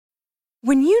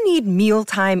When you need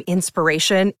mealtime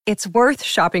inspiration, it's worth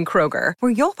shopping Kroger,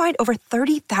 where you'll find over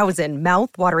 30,000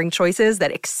 mouth-watering choices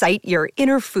that excite your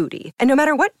inner foodie. And no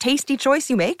matter what tasty choice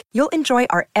you make, you'll enjoy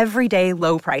our everyday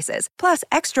low prices, plus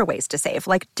extra ways to save,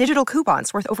 like digital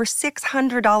coupons worth over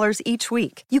 $600 each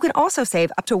week. You can also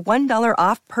save up to $1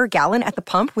 off per gallon at the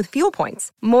pump with fuel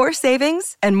points. More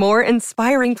savings and more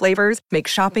inspiring flavors make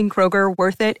shopping Kroger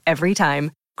worth it every time.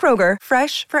 Kroger,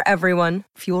 fresh for everyone.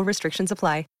 Fuel restrictions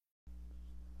apply.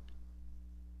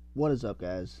 What is up,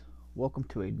 guys? Welcome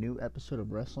to a new episode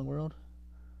of Wrestling World.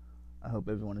 I hope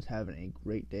everyone is having a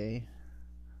great day.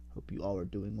 Hope you all are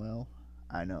doing well.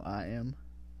 I know I am.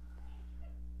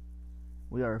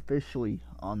 We are officially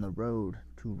on the road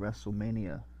to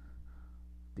WrestleMania.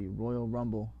 The Royal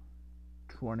Rumble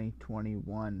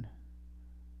 2021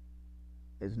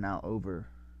 is now over.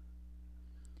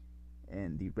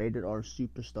 And the Rated R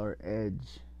Superstar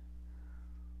Edge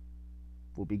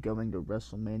will be going to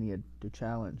WrestleMania to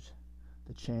challenge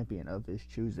the champion of his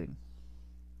choosing.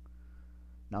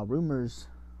 Now, rumors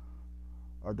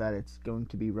are that it's going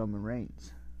to be Roman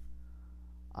Reigns.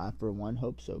 I, for one,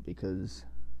 hope so, because,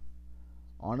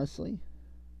 honestly,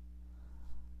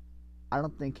 I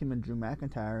don't think him and Drew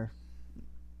McIntyre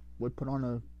would put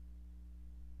on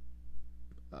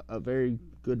a very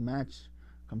good match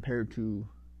compared to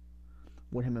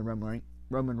what him and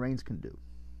Roman Reigns can do.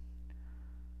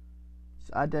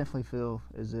 So I definitely feel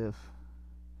as if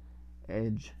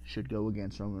Edge should go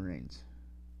against Roman Reigns.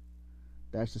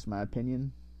 That's just my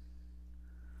opinion.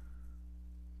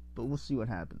 But we'll see what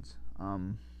happens. A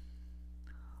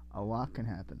lot can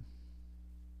happen.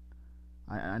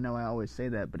 I know I always say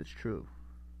that, but it's true.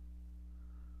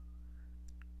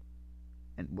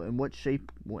 And in what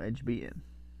shape will Edge be in?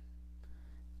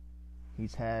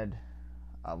 He's had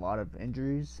a lot of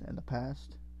injuries in the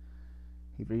past.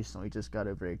 He recently just got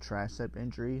over a tricep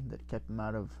injury that kept him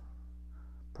out of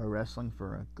pro wrestling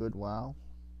for a good while.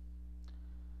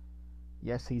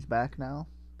 Yes, he's back now,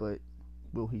 but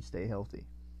will he stay healthy?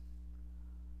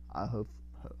 I hope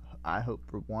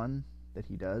for one that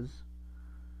he does,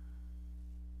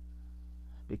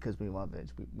 because we love Edge.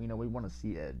 We want to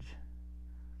see Edge.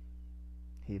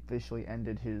 He officially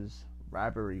ended his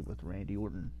rivalry with Randy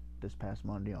Orton this past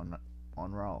Monday on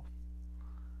Raw.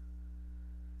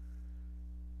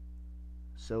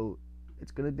 So, it's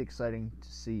going to be exciting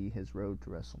to see his road to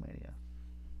WrestleMania.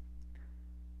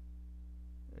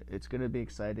 It's going to be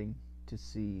exciting to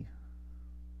see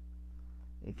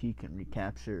if he can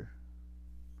recapture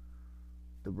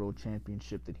the World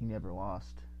Championship that he never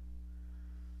lost.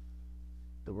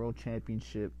 The World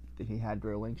Championship that he had to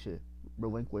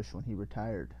relinquish when he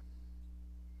retired.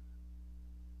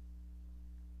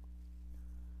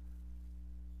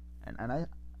 And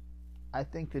I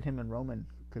think that him and Roman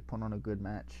could put on a good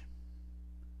match.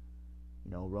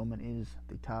 You know, Roman is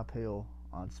the top heel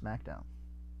on SmackDown.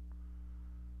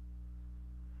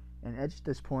 And Edge at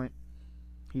this point,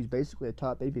 he's basically a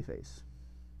top babyface.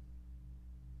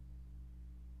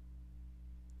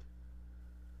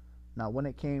 Now, when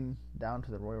it came down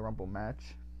to the Royal Rumble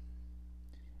match,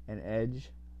 and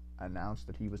Edge announced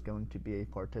that he was going to be a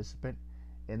participant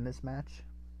in this match,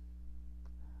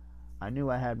 I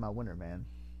knew I had my winner, man.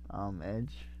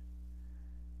 Edge,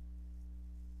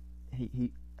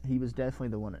 he was definitely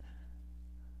the winner.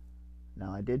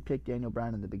 Now, I did pick Daniel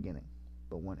Bryan in the beginning,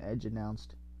 but when Edge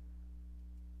announced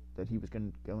that he was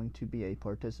going to be a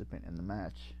participant in the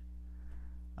match,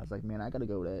 I was like, man, I gotta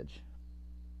go with Edge.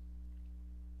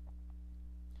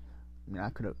 I mean,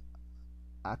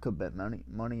 I could bet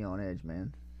money on Edge,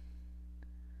 man.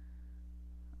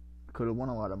 Could have won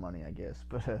a lot of money, I guess,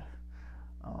 but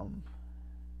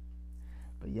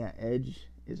yeah, Edge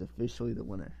is officially the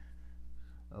winner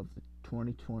of the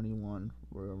 2021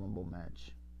 Royal Rumble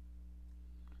match.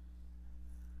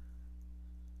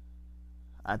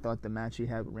 I thought the match he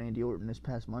had with Randy Orton this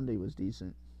past Monday was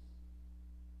decent.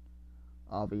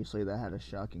 Obviously, that had a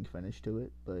shocking finish to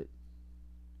it, but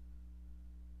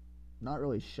not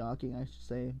really shocking, I should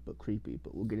say, but creepy.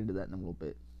 But we'll get into that in a little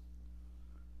bit.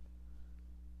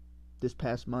 This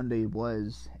past Monday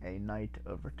was a night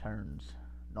of returns.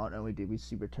 Not only did we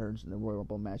see returns in the Royal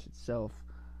Rumble match itself,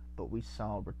 but we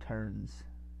saw returns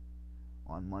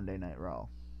on Monday Night Raw.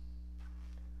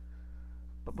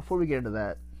 But before we get into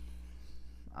that,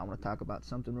 I want to talk about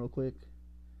something real quick.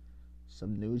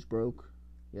 Some news broke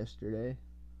yesterday.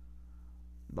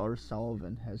 Lars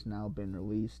Sullivan has now been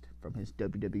released from his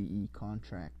WWE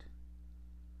contract.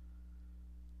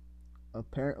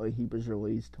 Apparently, he was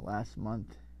released last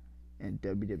month, and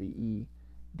WWE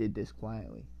did this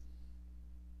quietly.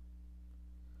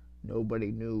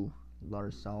 Nobody knew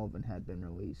Lars Sullivan had been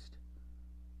released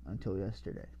until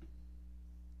yesterday.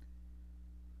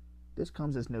 This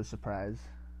comes as no surprise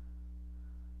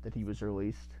that he was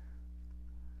released.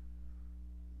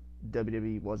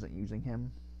 WWE wasn't using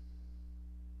him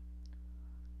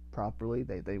properly.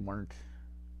 They weren't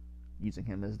using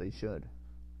him as they should.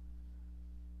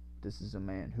 This is a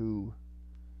man who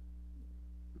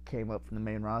came up from the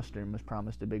main roster and was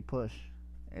promised a big push,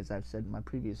 as I've said in my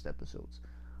previous episodes.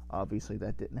 Obviously,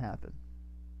 that didn't happen.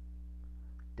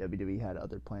 WWE had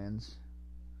other plans.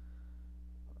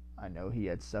 I know he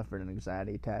had suffered an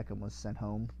anxiety attack and was sent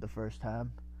home the first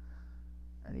time,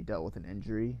 and he dealt with an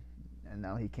injury, and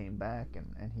now he came back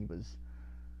and he was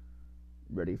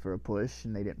ready for a push,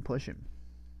 and they didn't push him.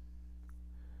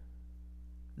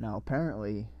 Now,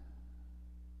 apparently,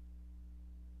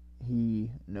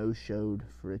 he no-showed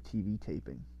for a TV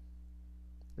taping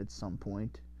at some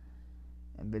point,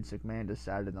 and Vince McMahon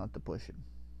decided not to push him.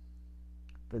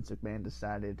 Vince McMahon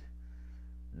decided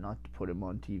not to put him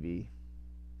on TV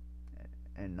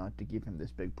and not to give him this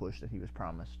big push that he was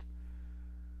promised.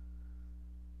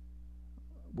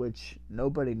 Which,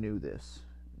 nobody knew this.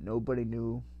 Nobody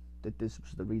knew that this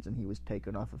was the reason he was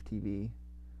taken off of TV.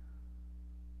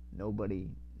 Nobody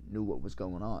knew what was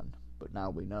going on, but now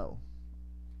we know.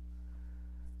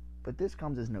 But this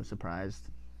comes as no surprise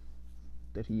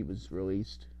that he was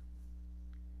released.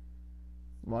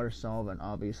 Lars Sullivan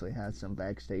obviously has some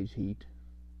backstage heat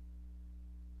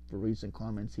for recent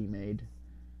comments he made.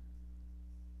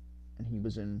 And he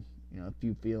was in, a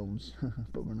few films,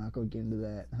 but we're not going to get into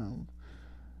that.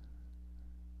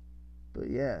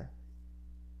 But yeah,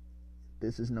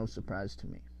 this is no surprise to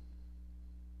me.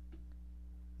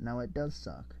 Now, it does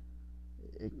suck.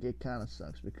 It kind of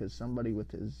sucks because somebody with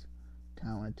his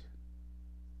talent,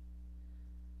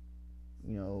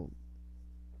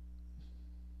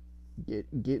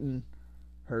 getting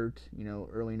hurt,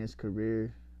 early in his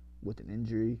career with an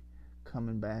injury,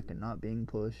 coming back and not being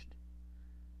pushed,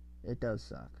 it does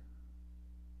suck.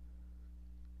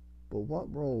 But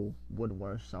what role would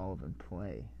Lars Sullivan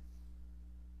play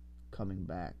coming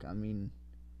back? I mean,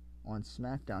 on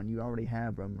SmackDown, you already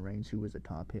have Roman Reigns, who is a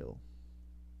top heel.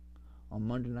 On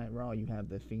Monday Night Raw, you have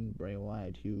The Fiend Bray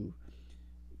Wyatt, who,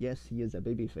 yes, he is a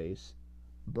babyface,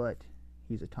 but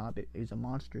he's a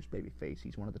monstrous babyface.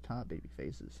 He's one of the top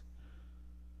babyfaces.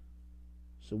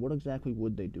 So what exactly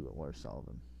would they do with Lars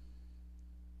Sullivan?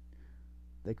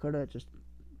 They could have just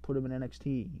put him in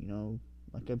NXT,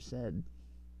 like I've said,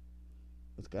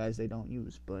 with guys they don't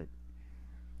use, but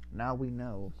now we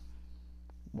know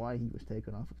why he was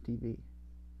taken off of TV.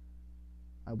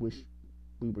 I wish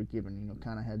we were given,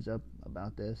 kind of heads up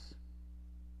about this.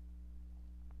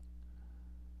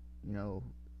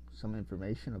 Some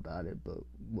information about it, but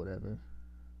whatever.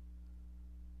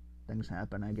 Things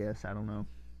happen, I guess. I don't know.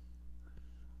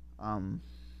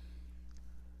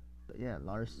 But yeah,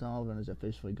 Lars Sullivan is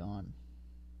officially gone.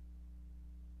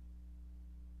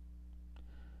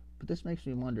 But this makes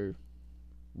me wonder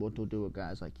what they'll do with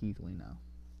guys like Keith Lee now.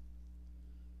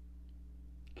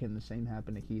 Can the same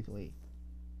happen to Keith Lee?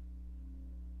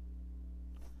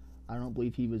 I don't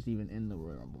believe he was even in the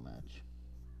Royal Rumble match.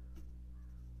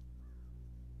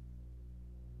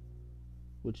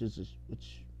 Which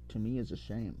to me is a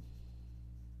shame.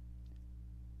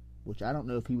 Which I don't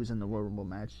know if he was in the Royal Rumble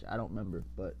match. I don't remember,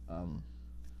 but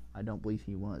I don't believe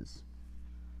he was.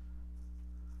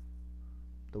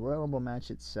 The Royal Rumble match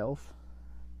itself,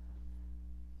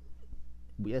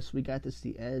 yes, we got to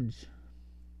see Edge,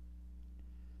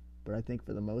 but I think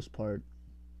for the most part,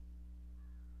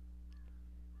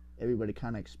 everybody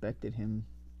kind of expected him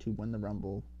to win the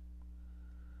Rumble,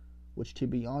 which, to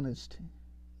be honest,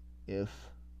 if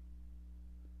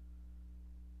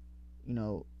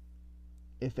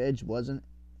Edge wasn't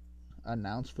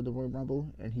announced for the Royal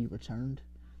Rumble and he returned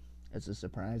as a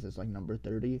surprise as like number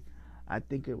 30, I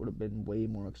think it would have been way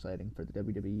more exciting for the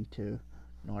WWE to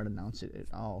not announce it at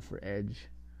all, for Edge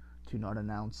to not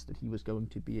announce that he was going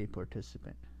to be a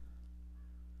participant,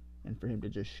 and for him to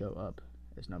just show up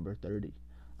as number 30.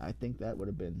 I think that would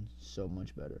have been so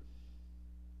much better.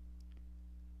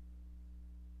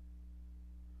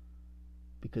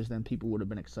 Because then people would have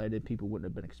been excited, people wouldn't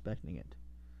have been expecting it.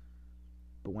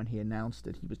 But when he announced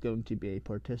that he was going to be a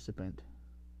participant,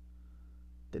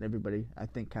 then everybody, I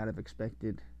think, kind of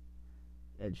expected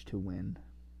Edge to win.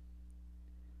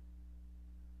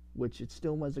 Which it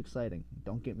still was exciting,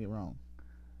 don't get me wrong.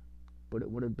 But it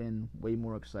would have been way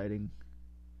more exciting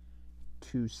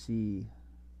to see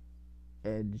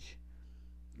Edge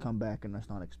come back and us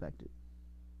not expect it.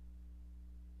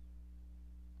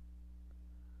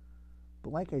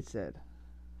 But like I said,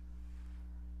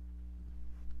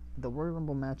 the Royal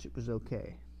Rumble match, it was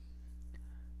okay.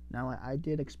 Now, I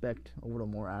did expect a little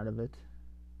more out of it.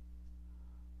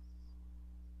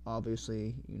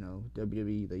 Obviously,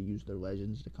 WWE, they use their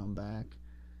legends to come back,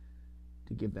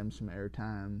 to give them some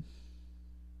airtime.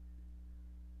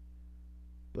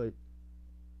 But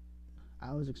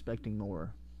I was expecting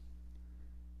more.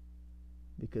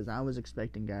 Because I was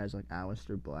expecting guys like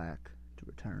Aleister Black to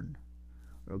return.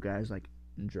 Or guys like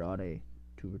Andrade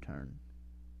to return.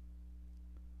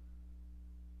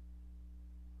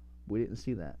 We didn't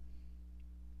see that.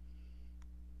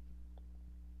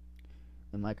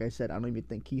 And like I said, I don't even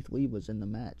think Keith Lee was in the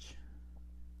match.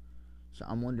 So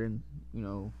I'm wondering,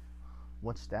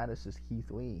 what status is Keith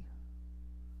Lee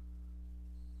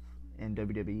in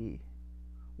WWE?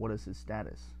 What is his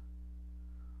status?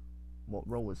 What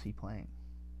role is he playing?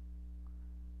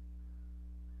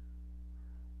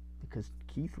 Because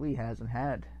Keith Lee hasn't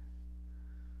had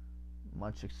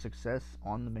much success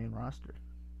on the main roster.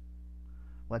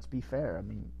 Let's be fair. I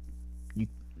mean,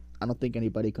 I don't think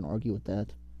anybody can argue with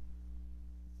that.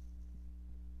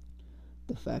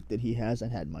 The fact that he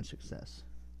hasn't had much success.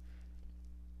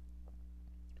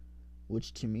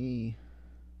 Which to me,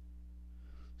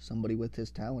 somebody with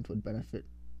his talent would benefit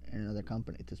in another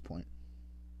company at this point.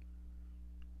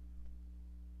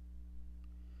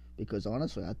 Because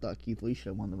honestly, I thought Keith Lee should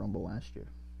have won the Rumble last year.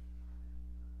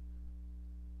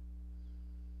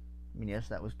 I mean, yes,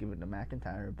 that was given to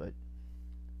McIntyre, but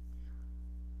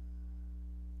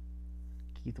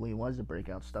Keith Lee was a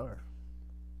breakout star.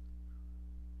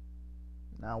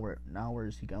 Now where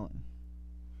is he going?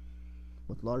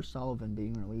 With Lars Sullivan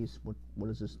being released, what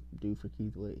does this do for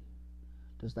Keith Lee?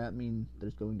 Does that mean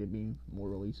there's going to be more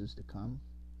releases to come?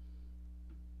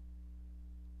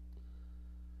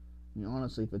 I mean,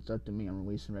 honestly, if it's up to me, I'm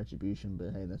releasing Retribution,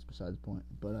 but hey, that's besides the point.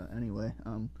 But anyway,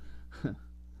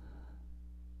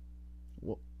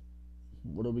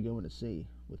 what are we going to see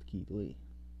with Keith Lee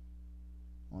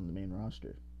on the main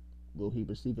roster? Will he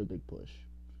receive a big push?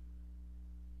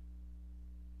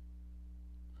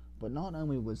 But not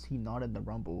only was he not in the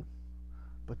Rumble,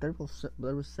 but there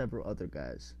were several other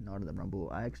guys not in the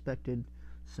Rumble. I expected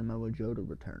Samoa Joe to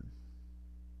return,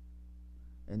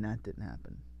 and that didn't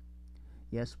happen.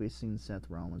 Yes, we've seen Seth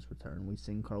Rollins return. We've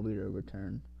seen Carlito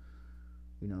return.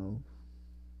 We've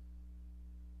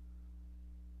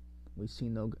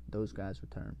seen those guys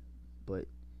return. But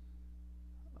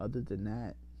other than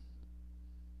that,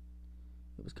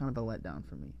 it was kind of a letdown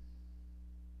for me.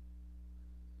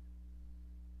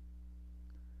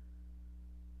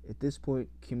 At this point,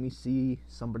 can we see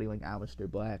somebody like Aleister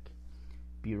Black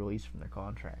be released from their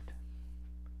contract?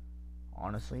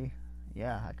 Honestly,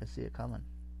 yeah, I could see it coming.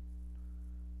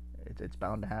 It's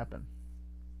bound to happen.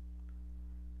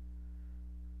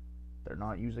 They're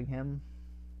not using him.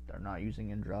 They're not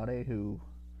using Andrade,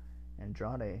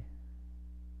 Andrade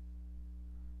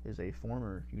is a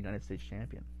former United States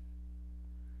champion.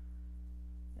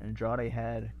 Andrade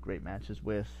had great matches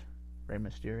with Rey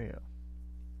Mysterio.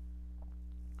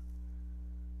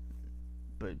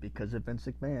 But because of Vince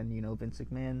McMahon, Vince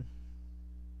McMahon,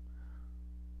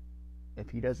 if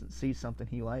he doesn't see something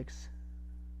he likes,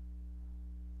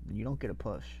 then you don't get a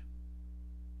push.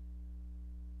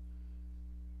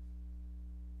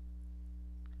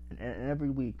 And every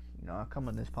week, I come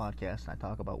on this podcast and I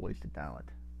talk about wasted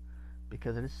talent.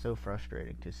 Because it is so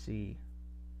frustrating to see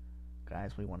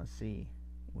guys we want to see,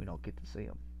 and we don't get to see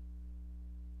them.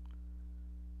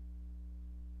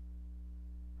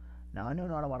 Now, I know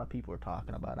not a lot of people are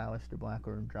talking about Aleister Black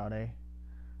or Andrade,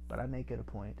 but I make it a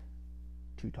point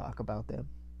to talk about them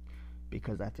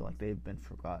because I feel like they've been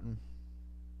forgotten.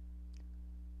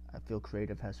 I feel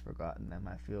creative has forgotten them.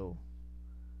 I feel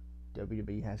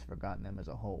WWE has forgotten them as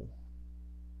a whole.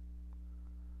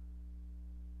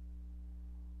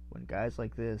 When guys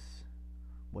like this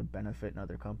would benefit in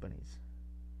other companies,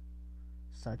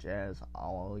 such as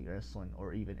All Elite Wrestling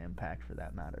or even Impact for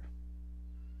that matter.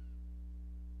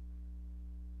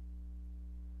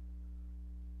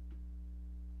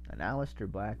 And Aleister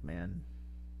Black, man,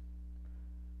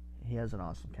 he has an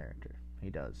awesome character. He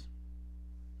does.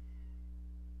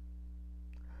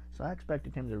 So I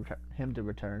expected him to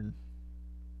return,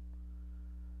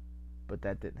 but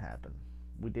that didn't happen.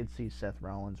 We did see Seth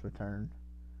Rollins return.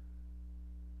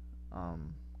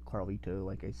 Carlito,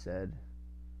 like I said,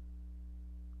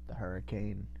 the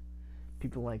Hurricane,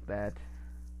 people like that.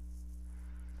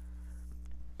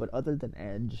 But other than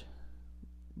Edge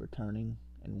returning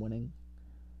and winning,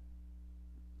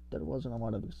 there wasn't a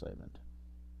lot of excitement.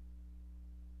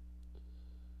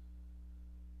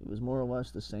 It was more or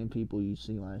less the same people you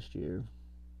see last year.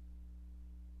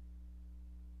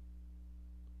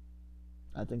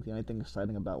 I think the only thing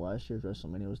exciting about last year's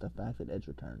WrestleMania was the fact that Edge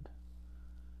returned.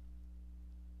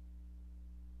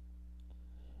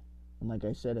 And like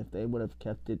I said, if they would have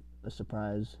kept it a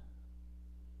surprise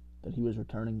that he was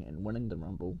returning and winning the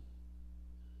Rumble,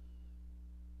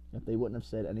 if they wouldn't have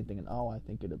said anything at all, I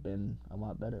think it'd have been a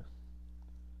lot better.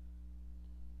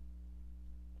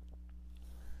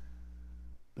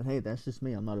 But hey, that's just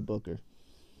me. I'm not a booker.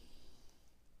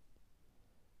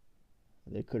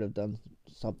 They could have done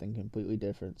something completely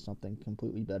different, something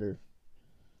completely better.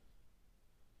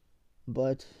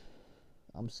 But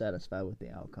I'm satisfied with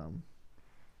the outcome.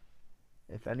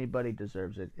 If anybody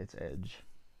deserves it, it's Edge.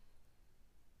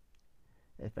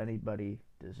 If anybody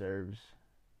deserves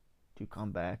to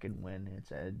come back and win,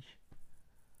 it's Edge.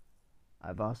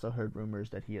 I've also heard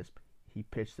rumors that he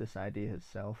pitched this idea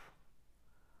himself.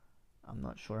 I'm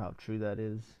not sure how true that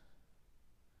is.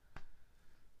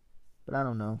 But I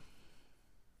don't know.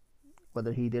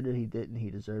 Whether he did or he didn't, he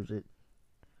deserves it.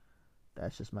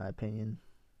 That's just my opinion.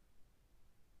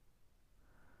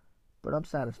 But I'm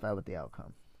satisfied with the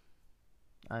outcome.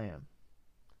 I am.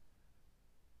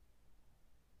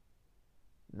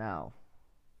 Now,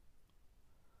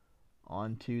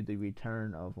 on to the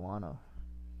return of Lana.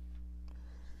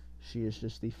 She is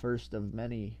just the first of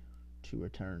many to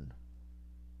return.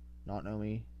 Not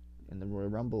only in the Royal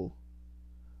Rumble,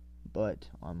 but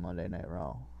on Monday Night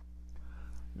Raw.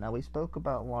 Now, we spoke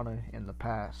about Lana in the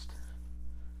past,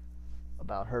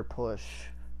 about her push,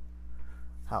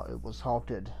 how it was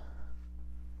halted.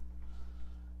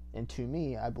 And to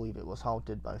me, I believe it was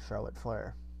halted by Charlotte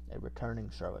Flair, a returning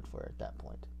Charlotte Flair at that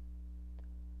point.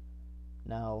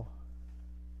 Now,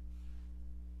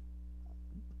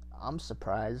 I'm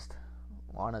surprised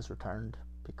Lana's returned,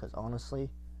 because honestly,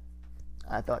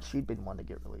 I thought she'd been one to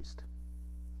get released.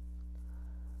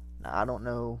 Now, I don't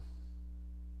know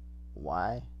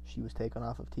why she was taken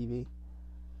off of TV.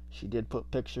 She did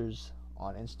put pictures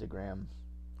on Instagram,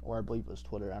 or I believe it was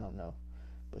Twitter, I don't know.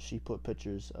 But she put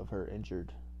pictures of her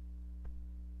injured,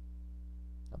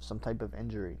 of some type of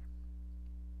injury.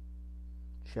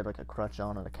 She had like a crutch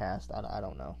on and a cast, I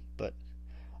don't know. But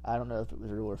I don't know if it was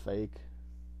real or fake.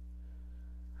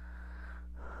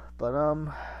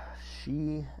 But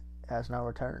she has now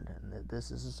returned, and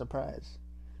this is a surprise,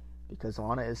 because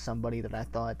Lana is somebody that I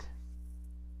thought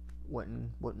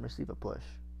wouldn't receive a push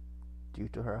due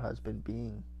to her husband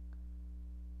being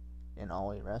in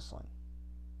All Elite Wrestling.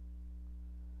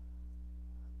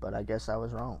 But I guess I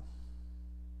was wrong.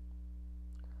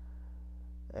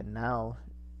 And now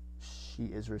she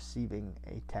is receiving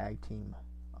a tag team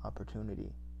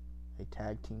opportunity, a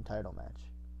tag team title match,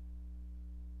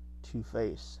 to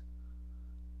face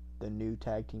the new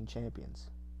tag team champions,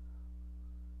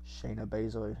 Shayna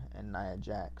Baszler and Nia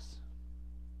Jax.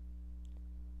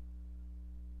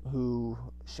 Who,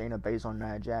 Shayna Baszler and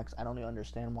Nia Jax, I don't even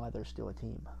understand why they're still a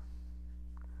team.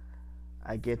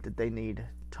 I get that they need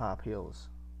top heels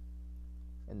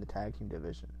in the tag team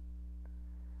division.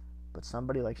 But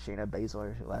somebody like Shayna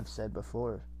Baszler, who I've said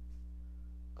before,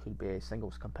 could be a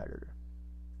singles competitor.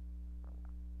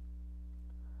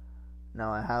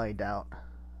 Now, I highly doubt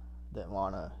that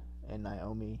Lana and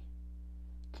Naomi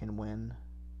can win,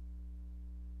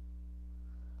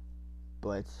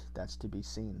 but that's to be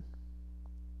seen.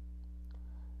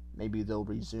 Maybe they'll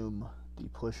resume the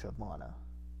push of Lana.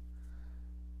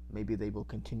 Maybe they will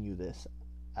continue this.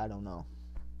 I don't know.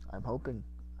 I'm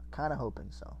kind of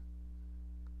hoping so.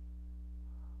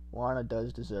 Lana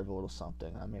does deserve a little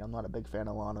something. I mean, I'm not a big fan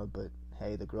of Lana, but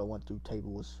hey, the girl went through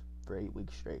tables for 8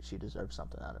 weeks straight. She deserves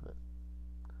something out of it.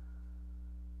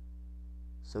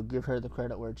 So give her the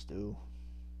credit where it's due.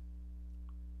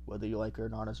 Whether you like her or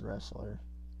not as a wrestler,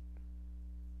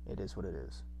 it is what it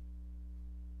is.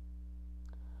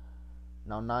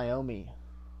 Now, Naomi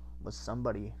was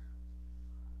somebody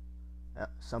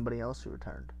else who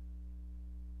returned.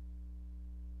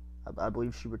 I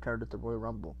believe she returned at the Royal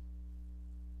Rumble.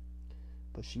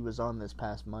 But she was on this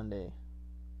past Monday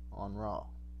on Raw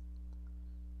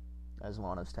as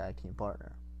Lana's tag team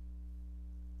partner.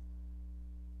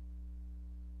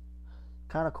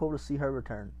 Kind of cool to see her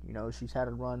return. You know, she's had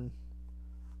a run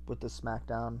with the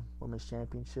SmackDown Women's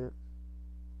Championship.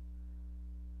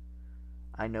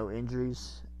 I know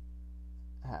injuries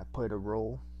have played a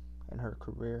role in her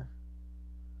career.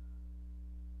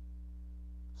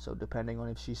 So depending on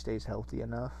if she stays healthy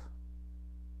enough,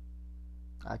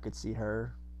 I could see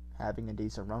her having a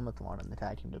decent run with Lana in the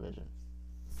tag team division.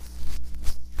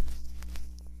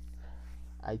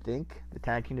 I think the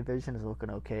tag team division is looking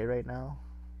okay right now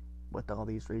with all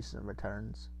these recent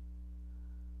returns.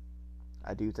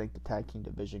 I do think the tag team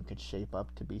division could shape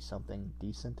up to be something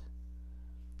decent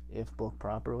if booked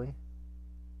properly.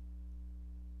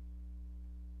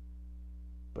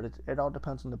 But it all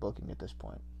depends on the booking at this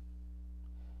point.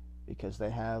 because they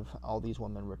have all these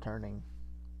women returning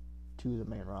to the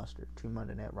main roster, to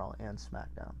Monday Night Raw and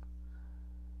SmackDown.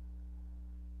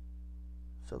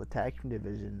 So the tag team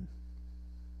division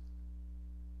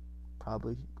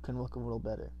probably can look a little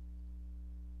better.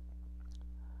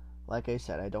 Like I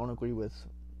said, I don't agree with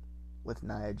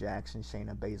Nia Jax and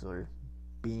Shayna Baszler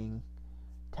being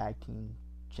tag team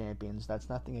champions. That's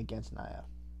nothing against Nia.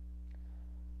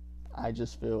 I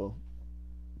just feel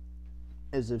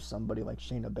as if somebody like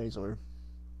Shayna Baszler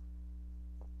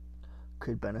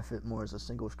could benefit more as a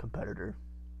singles competitor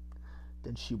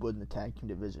than she would in the tag team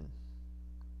division,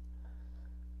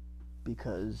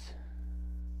 because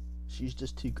she's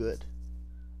just too good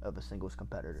of a singles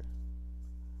competitor.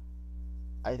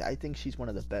 I think she's one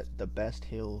of the best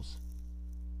heels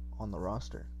on the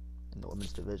roster in the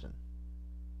women's division.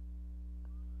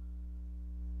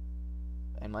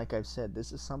 And like I've said,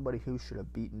 this is somebody who should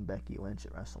have beaten Becky Lynch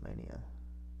at WrestleMania.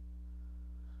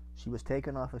 She was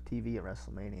taken off of TV at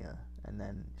WrestleMania, and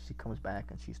then she comes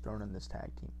back and she's thrown in this tag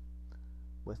team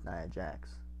with Nia Jax,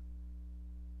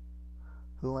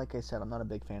 who, like I said, I'm not a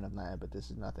big fan of Nia, but this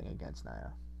is nothing against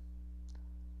Nia.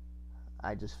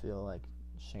 I just feel like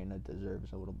Shayna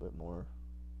deserves a little bit more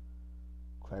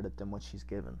credit than what she's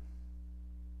given.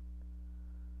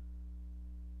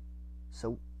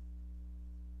 So,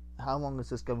 how long is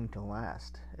this going to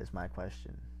last, is my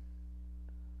question.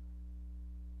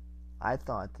 I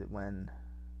thought that when,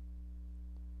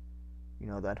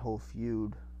 that whole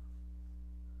feud,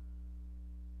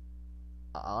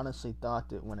 I honestly thought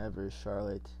that whenever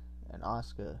Charlotte and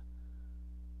Asuka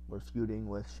were feuding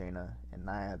with Shayna and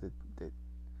Nia, that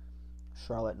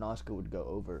Charlotte and Asuka would go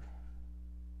over,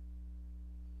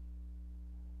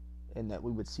 and that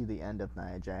we would see the end of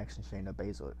Nia Jax and Shayna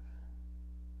Baszler.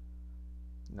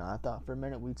 I thought for a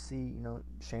minute we'd see,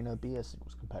 Shayna be a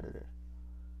singles competitor.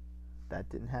 That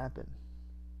didn't happen.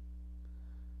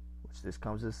 Which this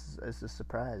comes as a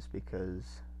surprise, because,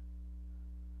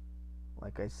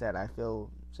 like I said, I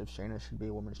feel as if Shayna should be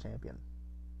a women's champion.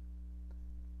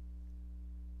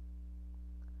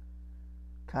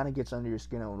 Kind of gets under your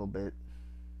skin a little bit,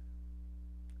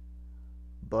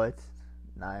 but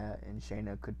Nia and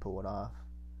Shayna could pull it off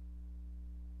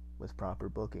with proper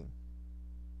booking.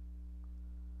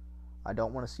 I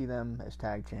don't want to see them as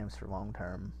tag champs for long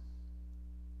term.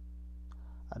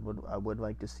 I would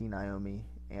like to see Naomi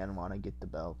and Lana get the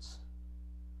belts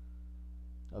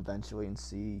eventually and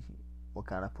see what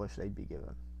kind of push they'd be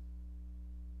given.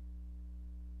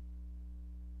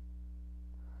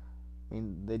 I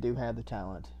mean, they do have the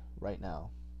talent right now,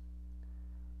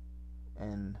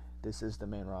 and this is the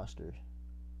main roster.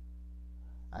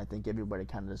 I think everybody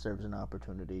kind of deserves an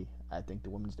opportunity. I think the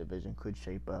women's division could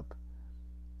shape up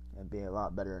and be a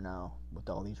lot better now with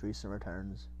all these recent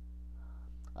returns.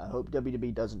 I hope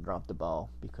WWE doesn't drop the ball,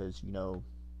 because,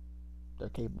 they're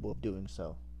capable of doing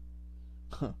so.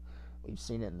 We've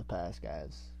seen it in the past,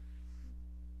 guys.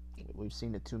 We've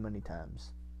seen it too many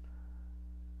times.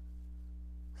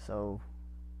 So,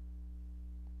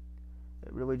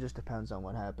 it really just depends on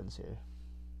what happens here.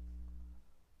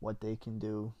 What they can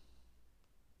do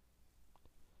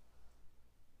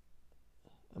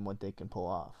and what they can pull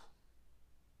off.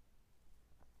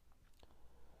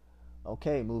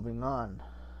 Okay, moving on.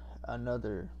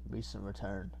 Another recent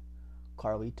return.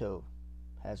 Carlito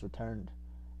has returned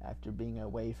after being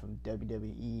away from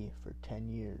WWE for 10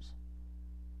 years.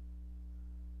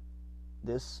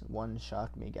 This one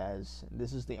shocked me, guys.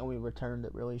 This is the only return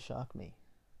that really shocked me.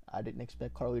 I didn't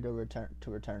expect Carlito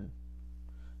to return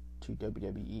to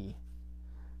WWE,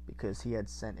 because he had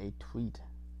sent a tweet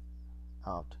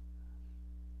out.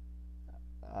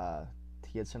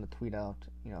 He had sent a tweet out,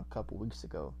 a couple weeks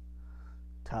ago,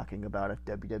 talking about if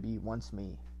WWE wants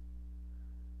me,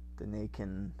 then they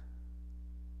can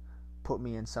put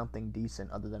me in something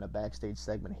decent other than a backstage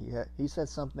segment. He said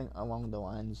something along the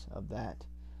lines of that.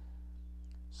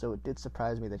 So it did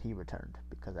surprise me that he returned,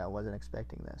 because I wasn't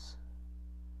expecting this.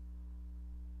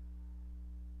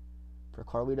 For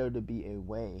Carlito to be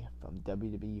away from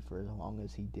WWE for as long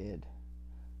as he did,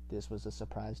 this was a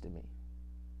surprise to me.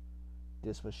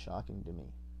 This was shocking to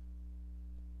me,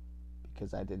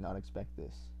 because I did not expect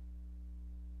this.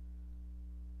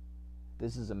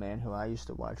 This is a man who I used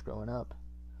to watch growing up.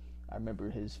 I remember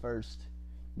his first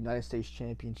United States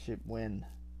Championship win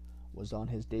was on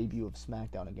his debut of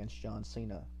SmackDown against John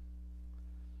Cena.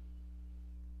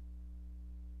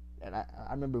 And I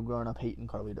remember growing up hating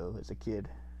Carlito as a kid.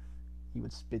 He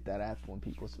would spit that apple in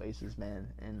people's faces, man.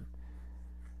 And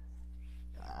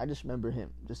I just remember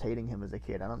just hating him as a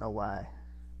kid. I don't know why.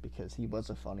 Because he was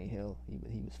a funny heel.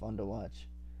 He was fun to watch.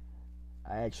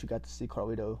 I actually got to see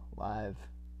Carlito live.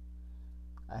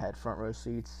 I had front row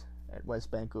seats at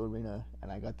WesBanco Arena,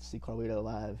 and I got to see Carlito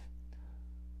live,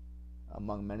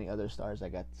 among many other stars I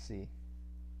got to see.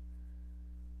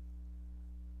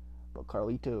 But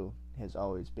Carlito has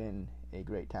always been a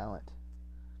great talent.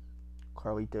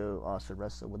 Carlito also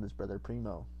wrestled with his brother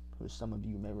Primo, who some of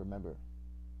you may remember.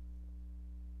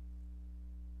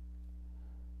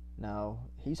 Now,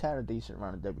 he's had a decent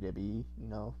run in WWE,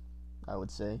 I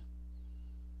would say.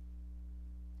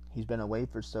 He's been away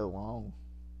for so long,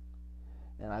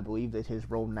 and I believe that his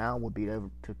role now would be to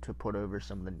put over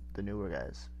some of the newer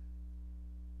guys.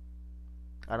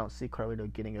 I don't see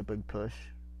Carlito getting a big push.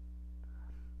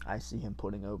 I see him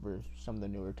putting over some of the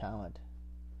newer talent.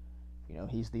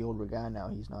 He's the older guy now.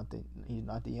 He's not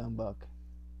the young buck.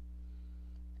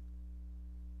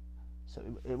 So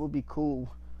it would be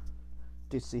cool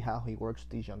to see how he works with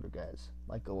these younger guys,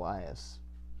 like Elias,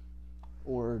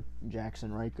 or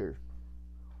Jackson Riker,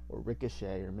 or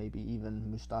Ricochet, or maybe even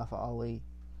Mustafa Ali,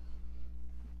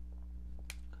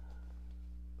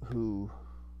 who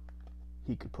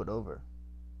he could put over.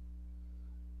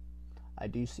 I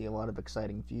do see a lot of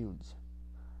exciting feuds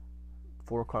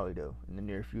for Carlito in the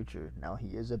near future. Now, he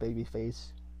is a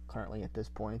babyface currently at this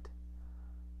point,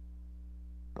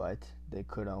 but they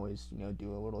could always,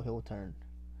 do a little heel turn.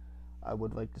 I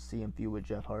would like to see him feud with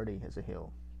Jeff Hardy as a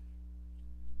heel.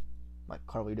 Like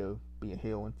Carlito be a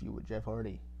heel and feud with Jeff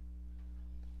Hardy.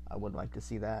 I would like to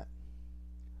see that.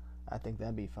 I think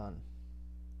that'd be fun.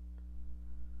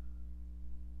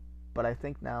 But I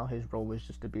think now his role is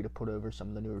just to put over some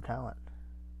of the newer talent,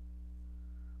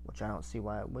 which I don't see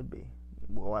why it would be.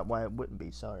 Why it wouldn't be,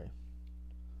 sorry.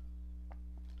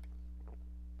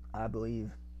 I believe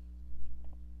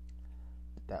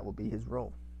that will be his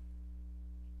role.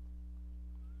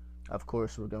 Of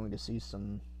course, we're going to see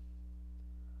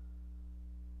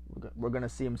we're going to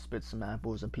see him spit some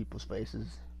apples in people's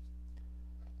faces.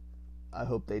 I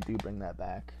hope they do bring that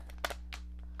back.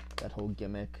 That whole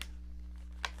gimmick.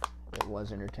 It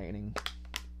was entertaining.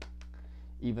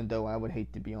 Even though I would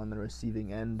hate to be on the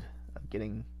receiving end of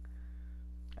getting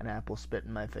an apple spit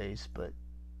in my face, but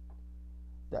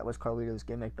that was Carlito's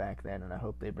gimmick back then, and I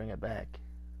hope they bring it back.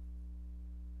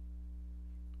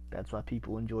 That's why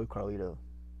people enjoy Carlito.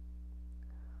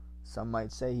 Some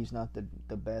might say he's not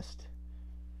the best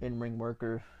in-ring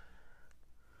worker.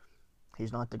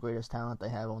 He's not the greatest talent they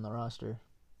have on the roster,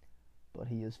 but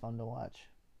he is fun to watch.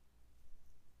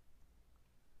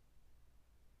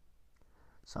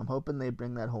 So I'm hoping they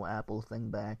bring that whole Apple thing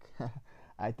back.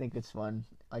 I think it's fun.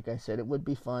 Like I said, it would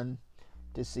be fun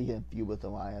to see him feud with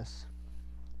Elias,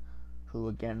 who,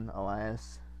 again,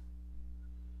 Elias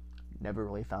never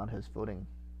really found his footing.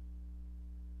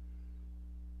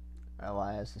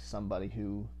 Elias is somebody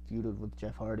who feuded with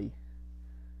Jeff Hardy,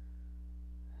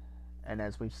 and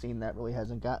as we've seen, that really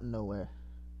hasn't gotten nowhere.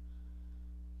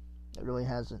 It really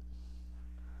hasn't.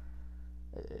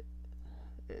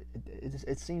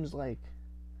 It seems like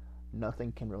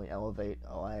nothing can really elevate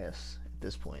Elias at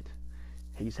this point.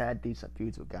 He's had decent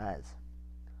feuds with guys,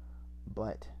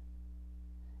 but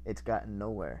it's gotten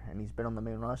nowhere, and he's been on the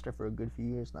main roster for a good few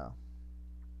years now.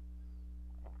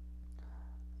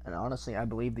 And honestly, I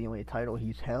believe the only title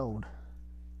he's held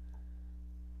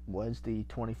was the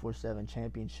 24/7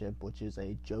 championship, which is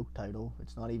a joke title.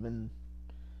 It's not even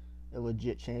a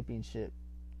legit championship.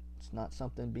 It's not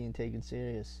something being taken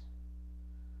serious.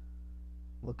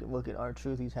 Look at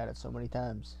R-Truth. He's had it so many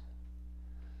times.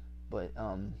 But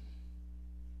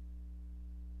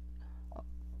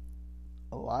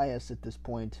Elias at this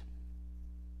point,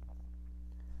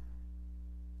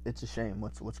 it's a shame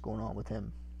what's going on with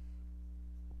him.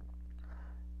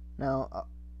 Now,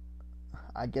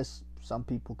 I guess some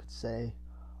people could say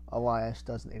Elias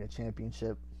doesn't need a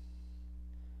championship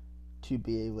to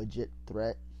be a legit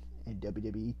threat in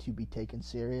WWE, to be taken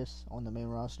serious on the main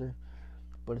roster.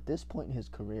 But at this point in his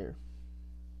career,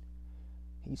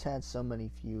 he's had so many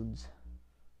feuds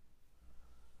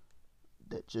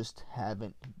that just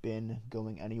haven't been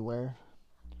going anywhere,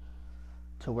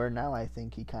 to where now I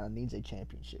think he kind of needs a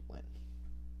championship win.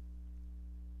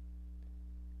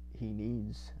 He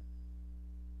needs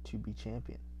to be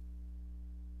champion.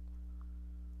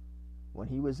 When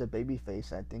he was a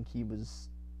babyface, I think he was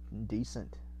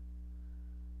decent,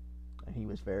 and he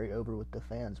was very over with the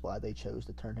fans. Why they chose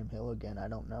to turn him heel again, I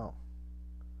don't know.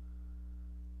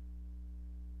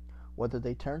 Whether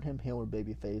they turn him heel or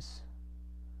babyface,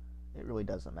 it really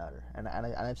doesn't matter. And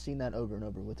I've seen that over and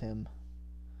over with him.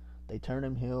 They turn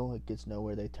him heel, it gets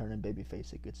nowhere. They turn him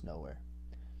babyface, it gets nowhere.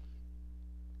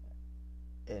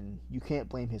 And you can't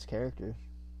blame his character,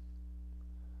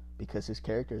 because his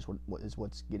character is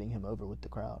what's getting him over with the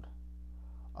crowd.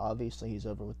 Obviously, he's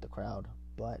over with the crowd,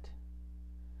 but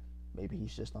maybe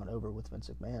he's just not over with Vince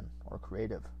McMahon or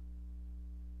creative.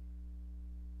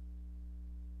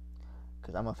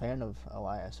 Because I'm a fan of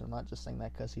Elias. I'm not just saying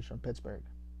that because he's from Pittsburgh.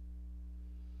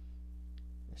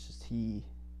 It's just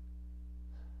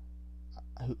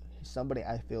somebody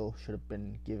I feel should have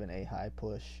been given a high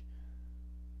push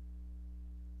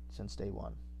since day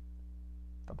one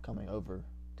from coming over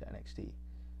to NXT.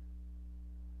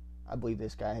 I believe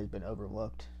this guy has been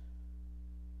overlooked.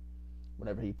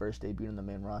 Whenever he first debuted on the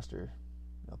main roster,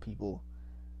 people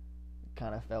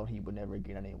kind of felt he would never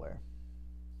get anywhere.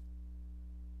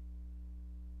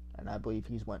 And I believe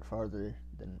he's went farther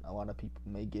than a lot of people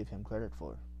may give him credit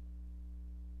for.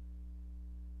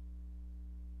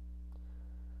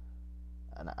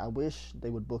 And I wish they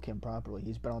would book him properly.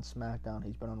 He's been on SmackDown.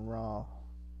 He's been on Raw.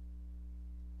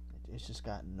 It's just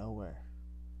gotten nowhere.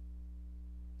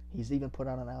 He's even put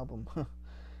out an album.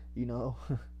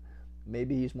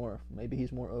 Maybe he's more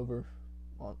over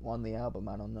on the album.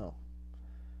 I don't know.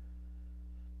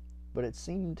 But it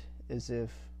seemed as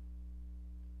if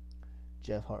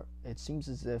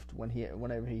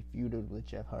whenever he feuded with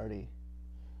Jeff Hardy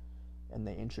and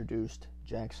they introduced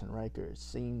Jackson Ryker, it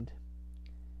seemed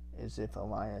as if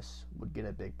Elias would get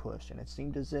a big push, and it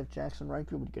seemed as if Jackson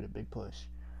Ryker would get a big push,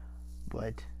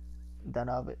 but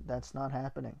that's not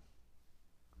happening.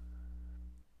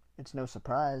 It's no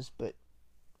surprise, but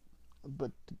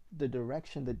the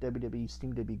direction that WWE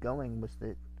seemed to be going was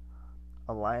that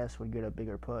Elias would get a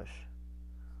bigger push.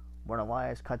 When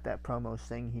Elias cut that promo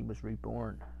saying he was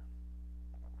reborn,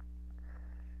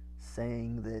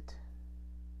 saying that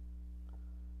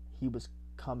he was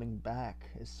coming back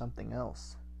as something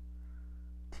else,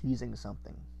 teasing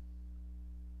something,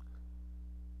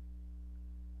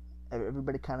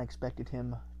 everybody kind of expected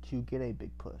him to get a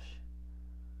big push.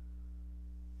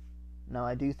 Now,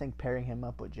 I do think pairing him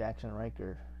up with Jackson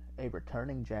Ryker, a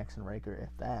returning Jackson Ryker,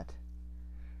 if that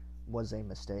was a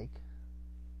mistake.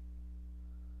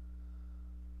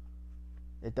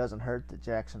 It doesn't hurt that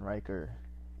Jackson Ryker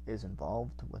is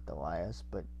involved with Elias,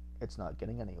 but it's not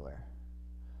getting anywhere.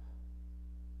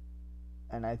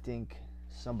 And I think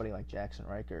somebody like Jackson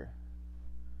Ryker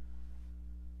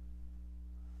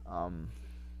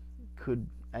could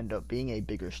end up being a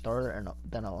bigger star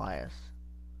than Elias.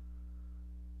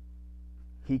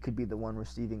 He could be the one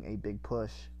receiving a big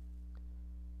push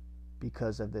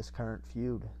because of this current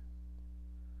feud.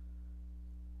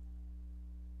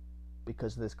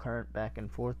 Because of this current back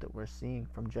and forth that we're seeing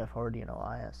from Jeff Hardy and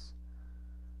Elias.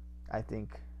 I think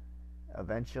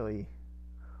eventually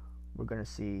we're going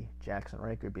to see Jackson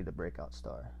Ryker be the breakout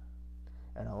star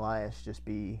and Elias just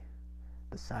be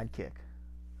the sidekick.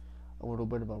 A little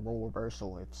bit of a role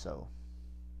reversal, if so.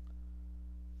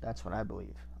 That's what I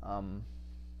believe.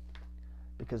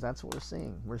 Because that's what we're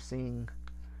seeing. We're seeing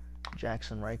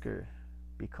Jackson Ryker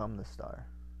become the star.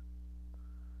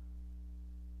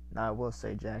 Now, I will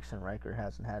say Jackson Ryker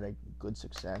hasn't had a good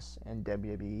success in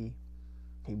WWE.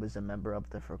 He was a member of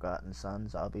the Forgotten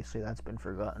Sons. Obviously, that's been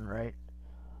forgotten, right?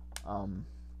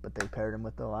 But they paired him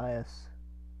with Elias.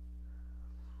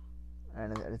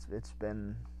 And it's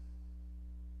been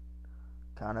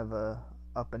kind of a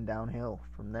up and downhill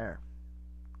from there.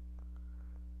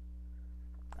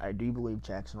 I do believe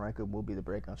Jackson Ryker will be the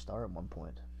breakout star at one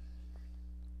point.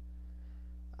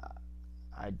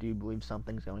 I do believe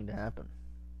something's going to happen.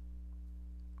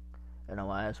 And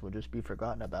Elias will just be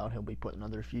forgotten about. He'll be put in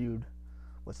another feud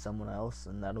with someone else,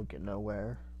 and that'll get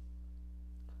nowhere.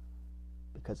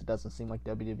 Because it doesn't seem like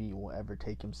WWE will ever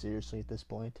take him seriously at this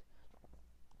point.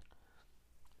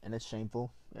 And it's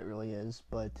shameful. It really is.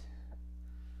 But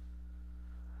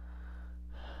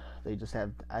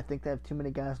I think they have too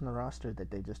many guys on the roster that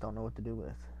they just don't know what to do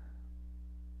with.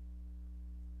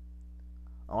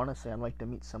 Honestly, I'd like to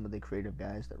meet some of the creative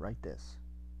guys that write this.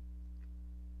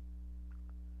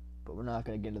 But we're not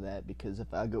going to get into that, because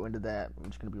if I go into that, I'm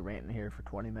just going to be ranting here for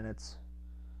 20 minutes.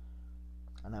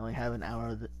 And I only have an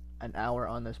hour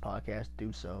on this podcast to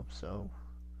do so, so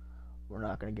we're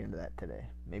not going to get into that today.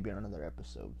 Maybe on another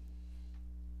episode.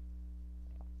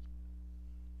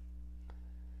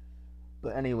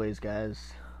 But anyways,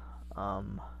 guys,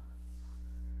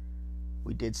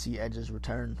 we did see Edge's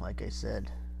return, like I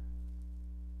said.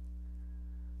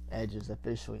 Edge is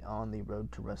officially on the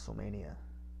road to WrestleMania.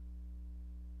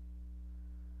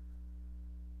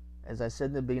 As I said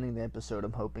in the beginning of the episode,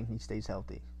 I'm hoping he stays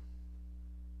healthy.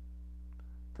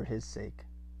 For his sake,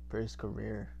 for his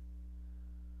career,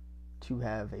 to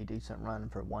have a decent run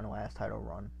for one last title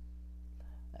run.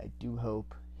 I do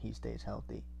hope he stays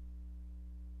healthy.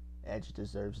 Edge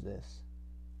deserves this.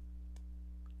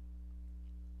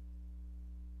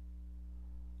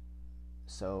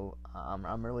 So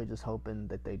I'm really just hoping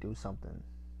that they do something.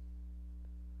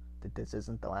 That this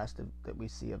isn't the last that we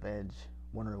see of Edge,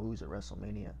 win or lose at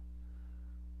WrestleMania.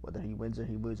 Whether he wins or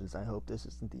he loses, I hope this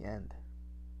isn't the end.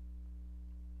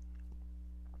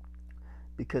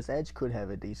 Because Edge could have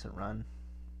a decent run.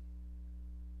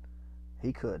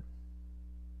 He could.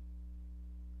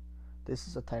 This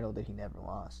is a title that he never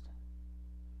lost.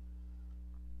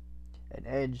 And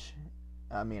Edge,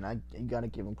 I mean, you gotta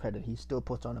give him credit. He still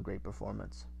puts on a great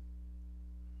performance.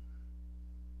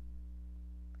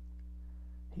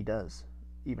 He does,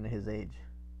 even at his age.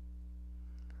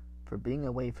 For being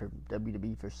away from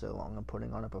WWE for so long and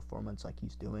putting on a performance like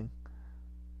he's doing,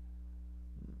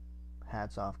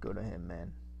 hats off go to him,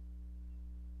 man.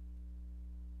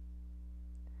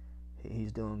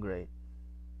 He's doing great.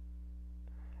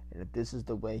 And if this is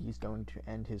the way he's going to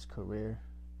end his career,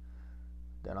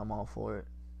 then I'm all for it.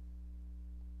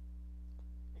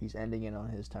 He's ending it on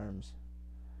his terms.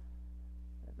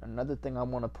 Another thing I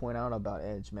want to point out about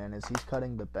Edge, man, is he's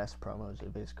cutting the best promos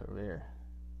of his career.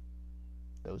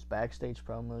 Those backstage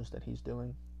promos that he's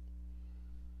doing,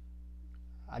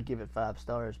 I give it 5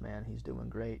 stars, man. He's doing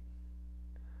great.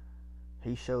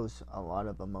 He shows a lot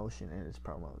of emotion in his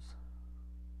promos.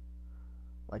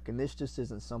 Like, and this just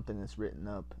isn't something that's written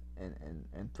up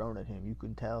and thrown at him. You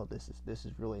can tell this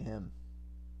is really him.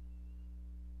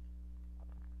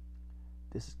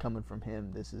 This is coming from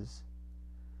him. This is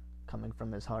coming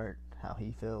from his heart, how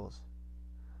he feels.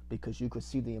 Because you could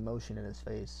see the emotion in his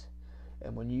face.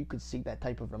 And when you could see that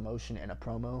type of emotion in a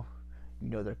promo, you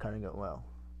know they're cutting it well.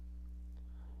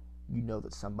 You know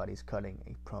that somebody's cutting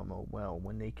a promo well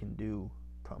when they can do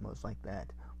promos like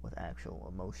that with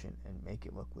actual emotion and make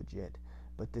it look legit.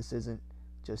 But this isn't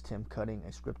just him cutting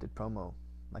a scripted promo.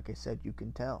 Like I said, you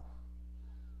can tell.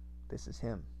 This is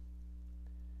him.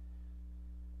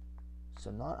 So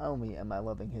not only am I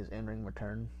loving his in-ring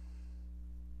return,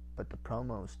 but the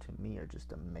promos to me are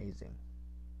just amazing.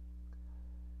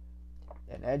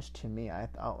 And Edge to me,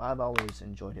 I've always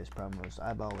enjoyed his promos.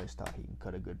 I've always thought he can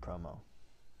cut a good promo.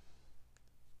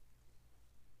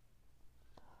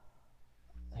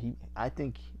 I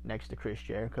think next to Chris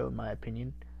Jericho, in my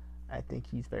opinion, I think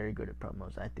he's very good at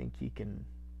promos. I think he can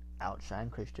outshine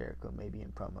Chris Jericho maybe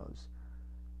in promos.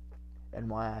 And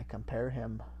why I compare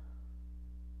him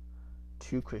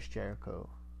to Chris Jericho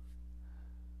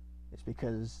is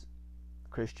because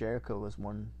Chris Jericho was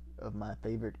one of my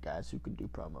favorite guys who could do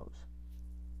promos.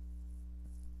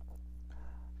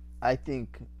 I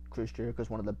think Chris Jericho is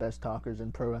one of the best talkers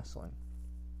in pro wrestling.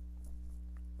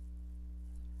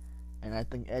 And I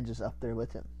think Edge is up there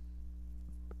with him.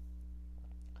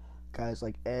 Guys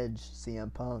like Edge,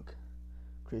 CM Punk,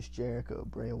 Chris Jericho,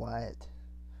 Bray Wyatt,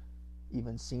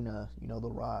 even Cena, The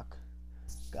Rock.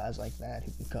 Guys like that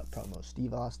who can cut promos.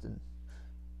 Steve Austin.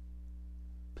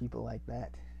 People like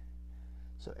that.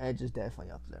 So Edge is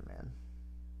definitely up there, man.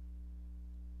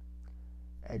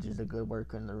 Edge is a good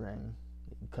worker in the ring.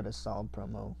 You can cut a solid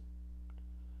promo.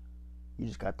 You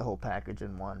just got the whole package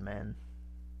in one, man.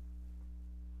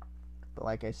 But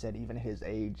like I said, even at his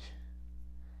age,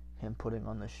 him putting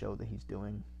on the show that he's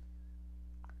doing,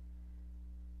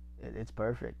 it's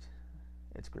perfect.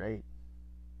 It's great.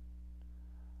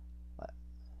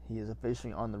 He is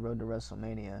officially on the road to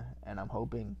WrestleMania, and I'm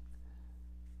hoping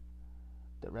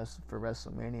that for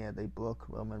WrestleMania they book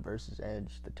Roman versus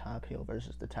Edge, the top heel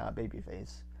versus the top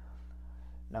babyface.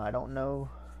 Now, I don't know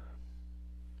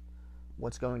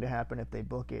what's going to happen if they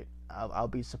book it. I'll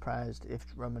be surprised if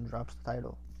Roman drops the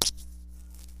title,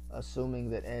 assuming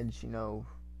that Edge,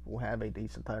 will have a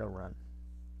decent title run.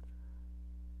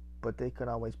 But they could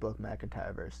always book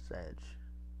McIntyre versus Edge,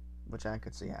 which I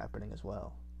could see happening as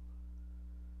well.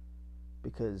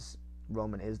 Because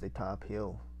Roman is the top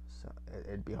heel, so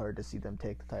it'd be hard to see them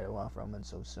take the title off Roman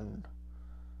so soon.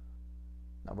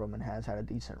 Now, Roman has had a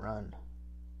decent run.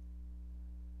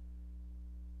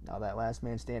 Now, that last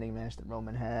man standing match that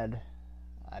Roman had,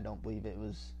 I don't believe it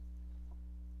was...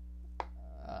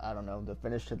 I don't know, the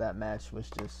finish to that match was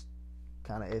just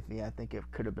kind of iffy. I think it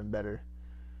could have been better.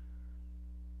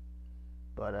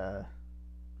 But,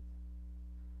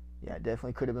 yeah, it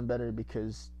definitely could have been better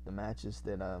because the matches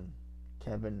that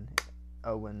Kevin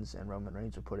Owens and Roman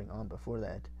Reigns were putting on before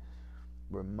that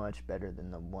were much better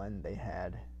than the one they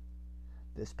had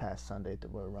this past Sunday at the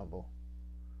Royal Rumble.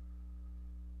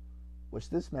 Which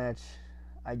this match,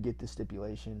 I get the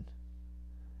stipulation.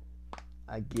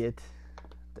 I get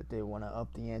that they want to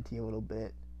up the ante a little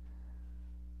bit.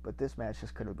 But this match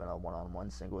just could have been a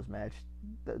one-on-one singles match.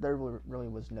 There really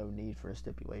was no need for a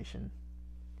stipulation,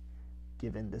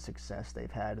 given the success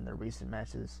they've had in their recent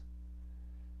matches.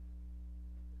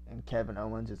 And Kevin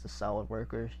Owens is a solid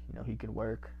worker. He can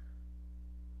work.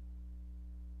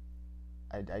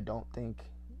 I don't think,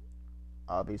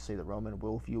 obviously, that Roman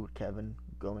will feud with Kevin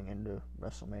going into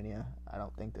WrestleMania. I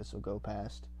don't think this will go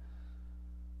past,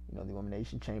 the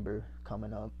Elimination Chamber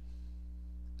coming up.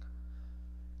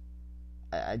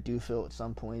 I do feel at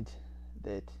some point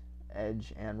that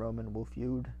Edge and Roman will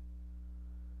feud.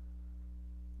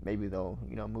 Maybe they'll,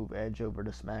 move Edge over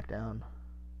to SmackDown.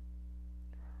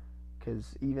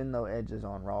 Because even though Edge is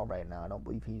on Raw right now, I don't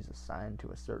believe he's assigned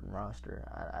to a certain roster.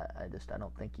 I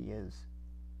don't think he is.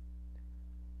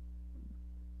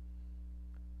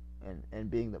 And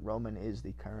being that Roman is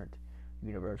the current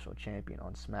Universal Champion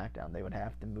on SmackDown, they would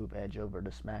have to move Edge over to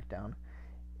SmackDown,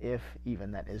 if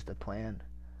even that is the plan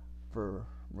for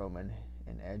Roman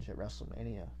and Edge at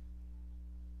WrestleMania.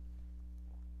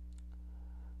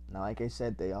 Now, like I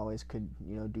said, they always could,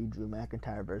 do Drew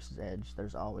McIntyre versus Edge.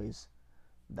 There's always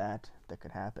that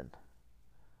could happen.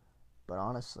 But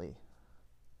honestly,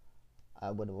 I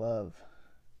would love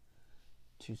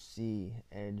to see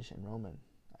Edge and Roman.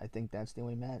 I think that's the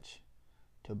only match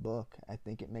to book. I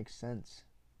think it makes sense.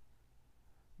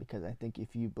 Because I think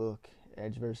if you book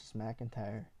Edge versus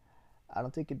McIntyre, I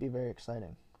don't think it'd be very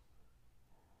exciting.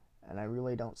 And I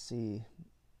really don't see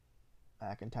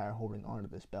McIntyre holding on to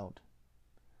this belt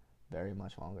very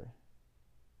much longer.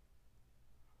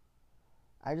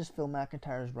 I just feel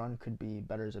McIntyre's run could be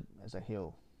better as a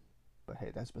heel. But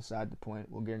hey, that's beside the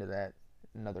point. We'll get into that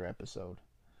in another episode.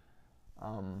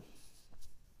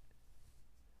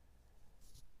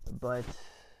 But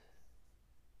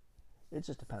it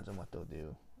just depends on what they'll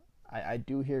do. I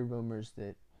do hear rumors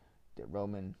that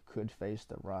Roman could face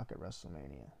The Rock at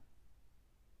WrestleMania.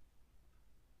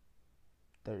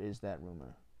 There is that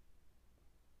rumor.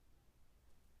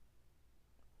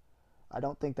 I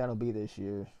don't think that'll be this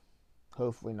year.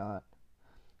 Hopefully not.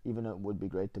 Even though it would be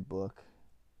great to book.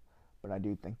 But I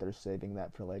do think they're saving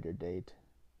that for a later date.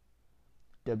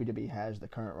 WWE has the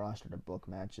current roster to book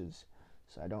matches.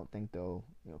 So I don't think they'll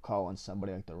call on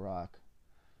somebody like The Rock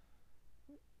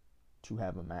to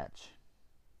have a match.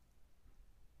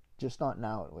 Just not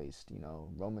now, at least.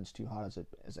 Roman's too hot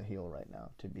as a heel right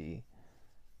now to be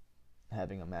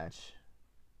having a match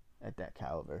at that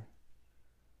caliber.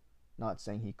 Not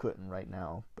saying he couldn't right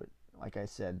now, but like I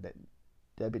said, that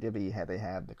WWE they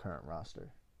have the current roster.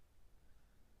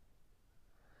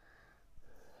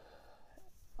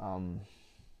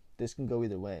 This can go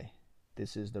either way.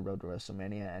 This is the road to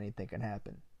WrestleMania. Anything can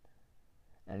happen.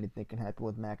 Anything can happen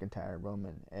with McIntyre,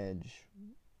 Roman, Edge,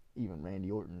 even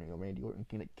Randy Orton. Randy Orton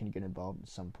can get involved at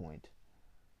some point.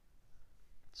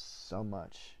 So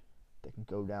much that can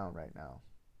go down right now.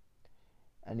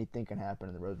 Anything can happen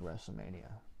in the road to WrestleMania.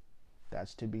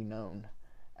 That's to be known.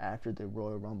 After the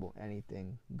Royal Rumble,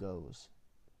 anything goes.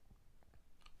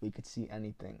 We could see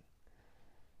anything.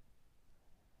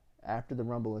 After the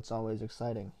Rumble, it's always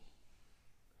exciting.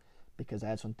 Because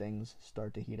that's when things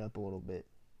start to heat up a little bit.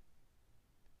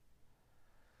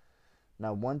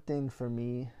 Now, one thing for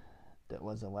me that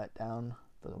was a letdown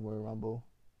for the Royal Rumble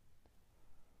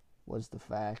was the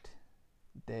fact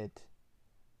that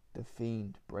the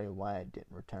Fiend, Bray Wyatt, didn't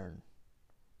return.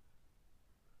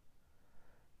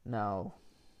 Now,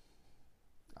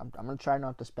 I'm going to try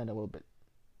not to spend a little bit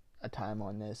of time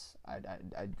on this. I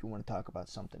do want to talk about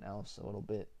something else a little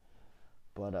bit.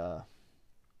 But,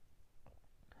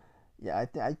 yeah,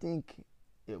 I think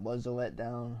it was a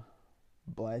letdown.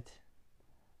 But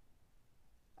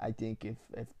I think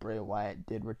if Bray Wyatt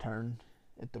did return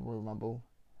at the Royal Rumble,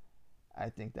 I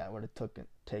think that would have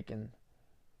taken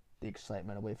the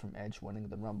excitement away from Edge winning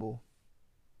the Rumble.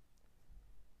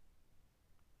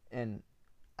 And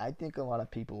I think a lot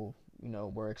of people,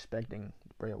 were expecting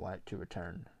Bray Wyatt to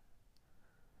return.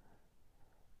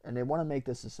 And they want to make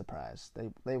this a surprise.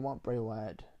 They want Bray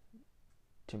Wyatt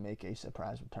to make a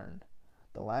surprise return.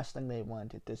 The last thing they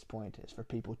want at this point is for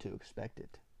people to expect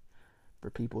it.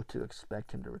 For people to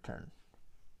expect him to return.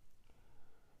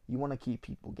 You want to keep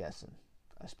people guessing.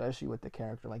 Especially with a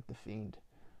character like The Fiend.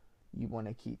 You want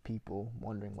to keep people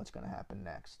wondering what's going to happen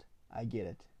next. I get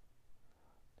it.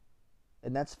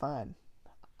 And that's fine.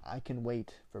 I can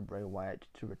wait for Bray Wyatt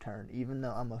to return. Even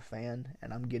though I'm a fan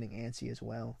and I'm getting antsy as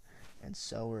well. And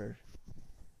so are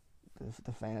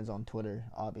the fans on Twitter.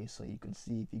 Obviously, you can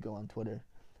see if you go on Twitter.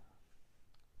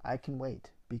 I can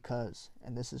wait because,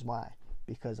 and this is why,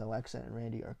 because Alexa and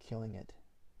Randy are killing it.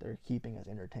 They're keeping us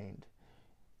entertained.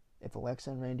 If Alexa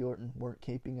and Randy Orton weren't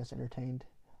keeping us entertained,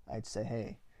 I'd say,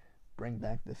 hey, bring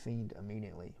back The Fiend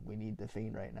immediately. We need The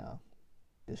Fiend right now.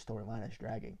 This storyline is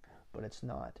dragging, but it's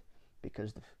not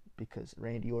because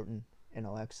Randy Orton and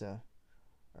Alexa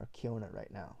are killing it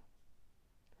right now.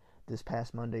 This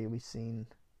past Monday, we seen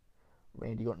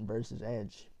Randy Orton versus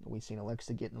Edge. We seen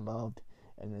Alexa get involved,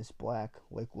 and this black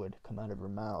liquid come out of her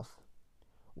mouth,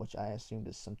 which I assumed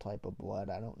is some type of blood.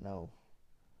 I don't know.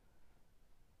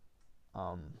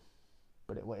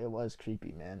 But it was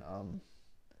creepy, man.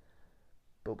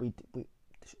 But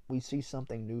we see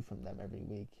something new from them every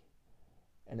week,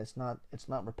 and it's not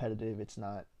repetitive. It's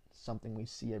not something we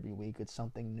see every week. It's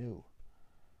something new.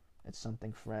 It's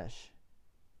something fresh.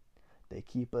 They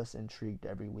keep us intrigued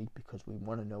every week because we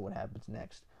want to know what happens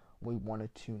next. We want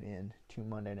to tune in to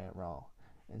Monday Night Raw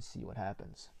and see what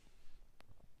happens.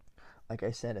 Like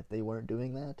I said, if they weren't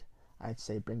doing that, I'd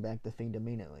say bring back The Fiend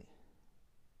immediately.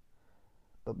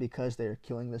 But because they're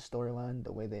killing this storyline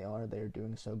the way they are, they're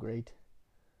doing so great,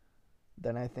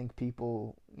 then I think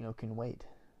people, can wait.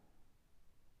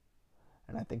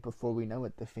 And I think before we know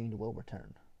it, The Fiend will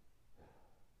return.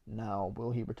 Now,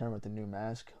 will he return with a new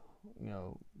mask?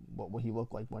 What will he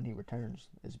look like when he returns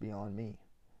is beyond me.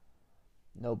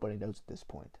 Nobody knows at this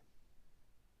point.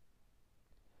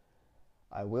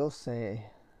 I will say,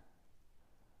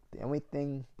 the only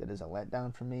thing that is a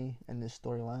letdown for me in this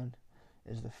storyline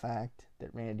is the fact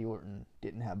that Randy Orton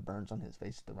didn't have burns on his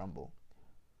face at the Rumble.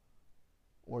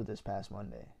 Or this past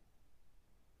Monday.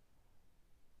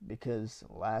 Because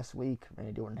last week,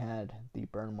 Randy Orton had the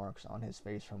burn marks on his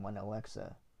face from when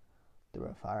Alexa threw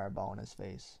a fireball in his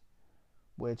face,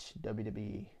 which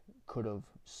WWE could have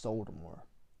sold more.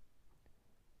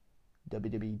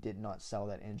 WWE did not sell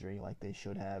that injury like they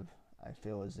should have. I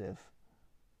feel as if,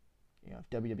 if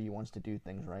WWE wants to do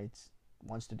things right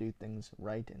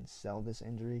and sell this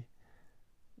injury,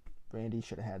 Randy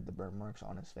should have had the burn marks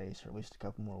on his face for at least a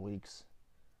couple more weeks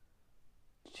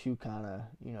to kind of,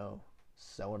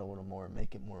 sell it a little more and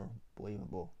make it more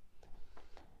believable.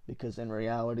 Because in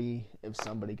reality, if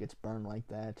somebody gets burned like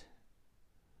that,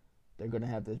 they're going to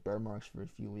have those burn marks for a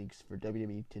few weeks. For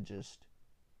WWE to just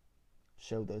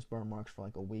show those burn marks for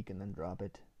like a week and then drop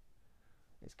it,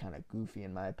 it's kind of goofy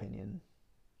in my opinion.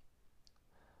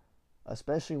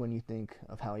 Especially when you think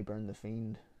of how he burned The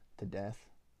Fiend to death.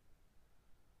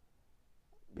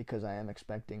 Because I am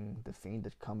expecting The Fiend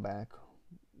to come back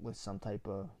with some type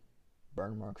of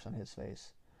burn marks on his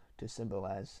face to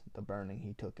symbolize the burning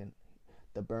he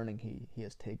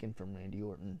has taken from Randy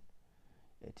Orton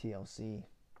at TLC.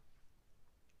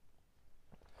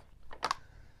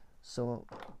 So,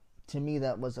 to me,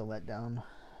 that was a letdown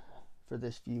for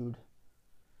this feud.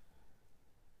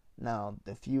 Now,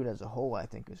 the feud as a whole, I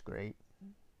think, is great.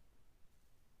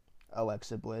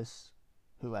 Alexa Bliss,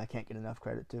 who I can't get enough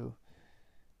credit to,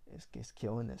 is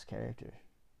killing this character.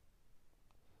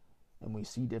 And we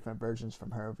see different versions from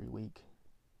her every week.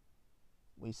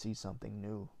 We see something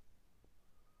new.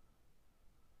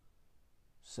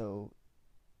 So,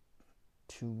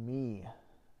 to me,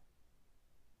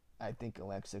 I think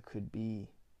Alexa could be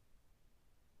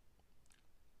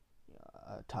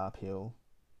a top heel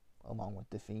along with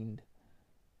The Fiend.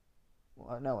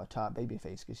 Well, no, a top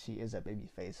babyface, because she is a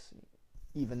babyface.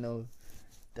 Even though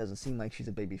it doesn't seem like she's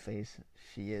a babyface,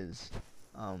 she is.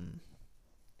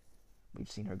 We've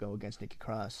seen her go against Nikki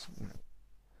Cross.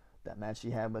 That match she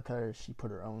had with her, she put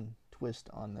her own twist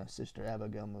on the Sister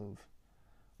Abigail move,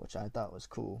 which I thought was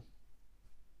cool.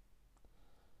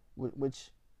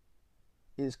 Which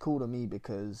is cool to me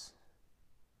because,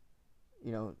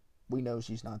 we know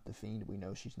she's not The Fiend. We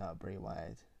know she's not Bray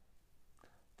Wyatt.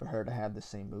 For her to have the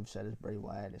same moveset as Bray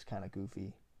Wyatt is kind of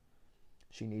goofy.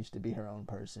 She needs to be her own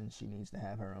person. She needs to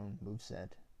have her own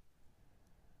moveset.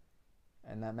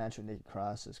 And that match with Nikki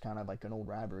Cross is kind of like an old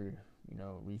rivalry,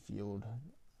 refueled.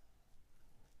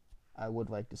 I would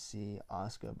like to see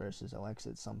Asuka versus Alexa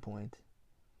at some point.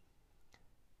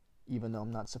 Even though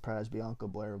I'm not surprised Bianca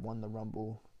Belair won the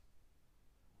Rumble,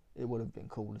 it would have been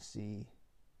cool to see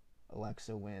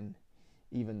Alexa win.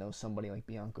 Even though somebody like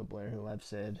Bianca Belair, who I've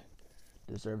said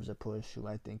deserves a push, who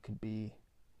I think could be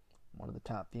one of the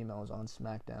top females on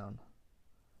SmackDown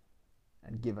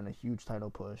and given a huge title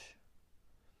push.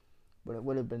 But it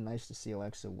would have been nice to see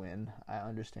Alexa win. I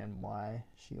understand why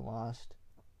she lost.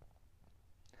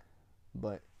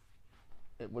 But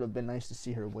it would have been nice to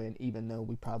see her win, even though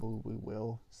we probably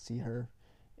will see her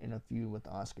in a feud with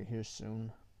Asuka here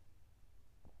soon.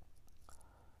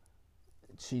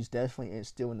 She's definitely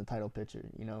still in the title picture.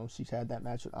 She's had that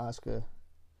match with Asuka,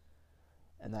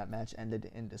 and that match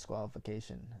ended in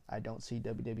disqualification. I don't see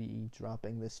WWE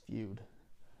dropping this feud.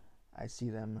 I see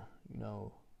them,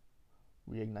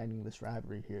 reigniting this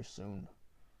rivalry here soon.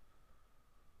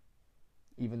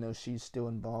 Even though she's still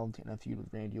involved in a feud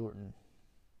with Randy Orton,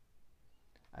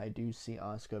 I do see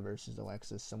Asuka versus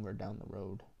Alexa somewhere down the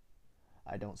road.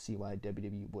 I don't see why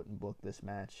WWE wouldn't book this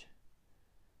match.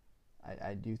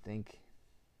 I do think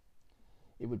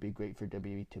it would be great for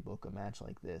WWE to book a match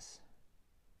like this.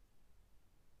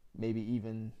 Maybe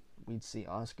even we'd see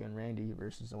Asuka and Randy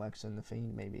versus Alexa and The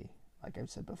Fiend, maybe. Like I've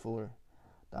said before,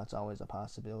 that's always a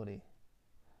possibility.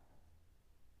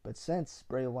 But since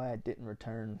Bray Wyatt didn't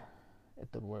return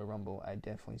at the Royal Rumble, I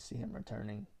definitely see him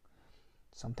returning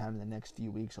sometime in the next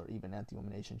few weeks or even at the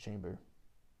Elimination Chamber.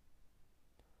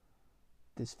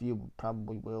 This feud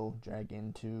probably will drag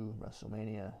into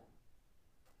WrestleMania.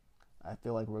 I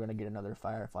feel like we're going to get another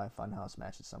Firefly Funhouse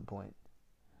match at some point.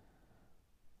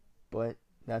 But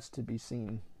that's to be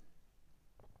seen.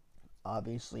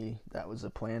 Obviously, that was a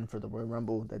plan for the Royal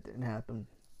Rumble that didn't happen.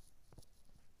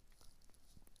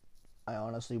 I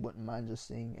honestly wouldn't mind just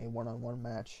seeing a one-on-one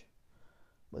match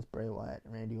with Bray Wyatt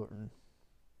and Randy Orton.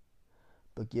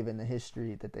 But given the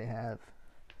history that they have,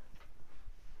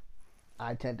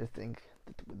 I tend to think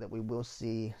that we will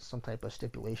see some type of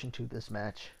stipulation to this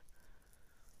match.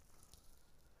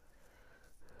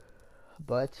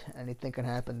 But anything can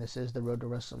happen. This is the road to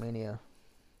WrestleMania.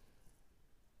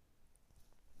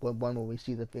 When will we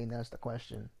see The Fiend? That's the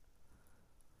question.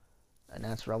 And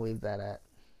that's where I'll leave that at.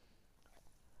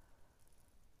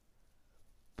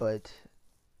 But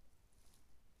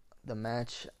the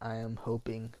match I am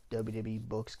hoping WWE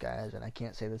books, guys, and I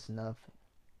can't say this enough,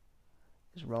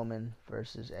 is Roman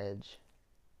versus Edge.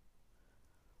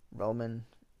 Roman,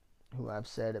 who I've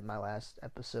said in my last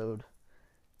episode,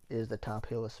 is the top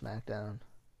heel of SmackDown.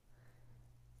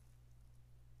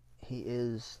 He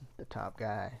is the top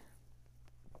guy.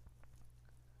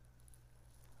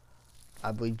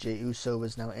 I believe Jey Uso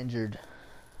is now injured.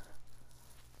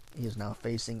 He is now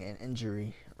facing an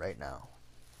injury right now.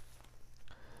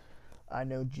 I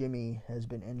know Jimmy has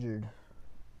been injured,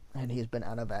 and he has been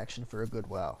out of action for a good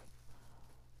while.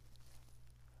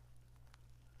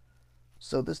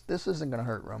 So this isn't going to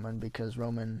hurt Roman, because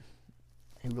Roman,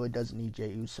 he really doesn't need Jey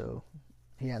Uso.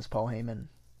 He has Paul Heyman.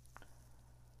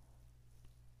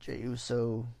 Jey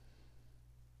Uso,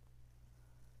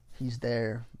 he's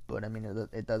there, but I mean,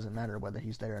 it doesn't matter whether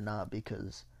he's there or not,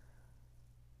 because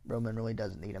Roman really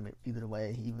doesn't need him either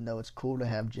way. Even though it's cool to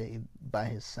have Jey by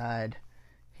his side,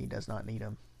 he does not need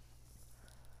him.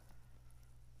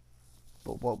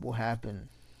 But what will happen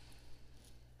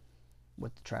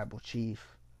with the Tribal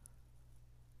Chief?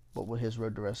 What will his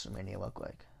road to WrestleMania look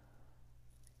like?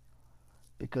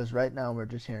 Because right now we're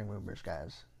just hearing rumors,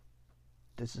 guys.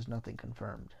 This is nothing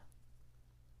confirmed.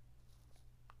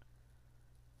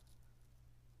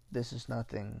 This is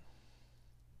nothing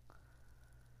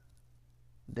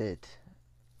that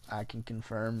I can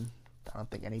confirm. I don't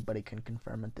think anybody can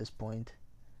confirm at this point.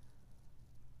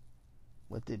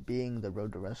 With it being the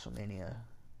road to WrestleMania,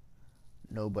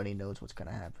 nobody knows what's going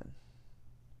to happen.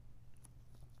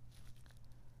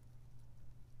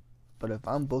 But if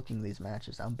I'm booking these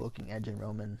matches, I'm booking Edge and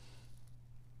Roman.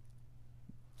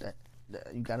 That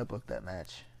you got to book that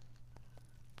match.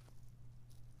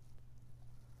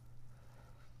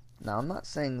 Now, I'm not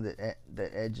saying that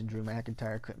Edge and Drew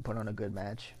McIntyre couldn't put on a good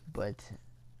match, but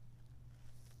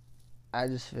I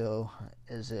just feel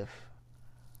as if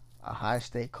a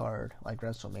high-stake card like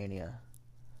WrestleMania,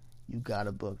 you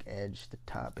gotta book Edge, the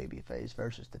top babyface,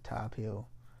 versus the top heel,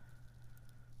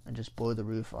 and just blow the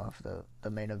roof off the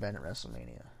main event at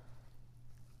WrestleMania.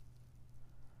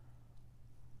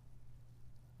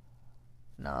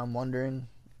 Now, I'm wondering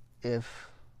if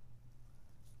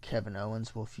Kevin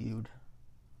Owens will feud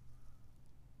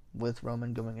with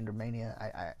Roman going into Mania.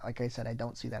 I like I said, I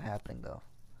don't see that happening, though.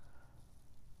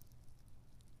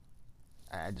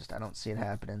 I don't see it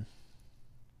happening.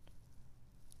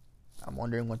 I'm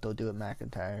wondering what they'll do with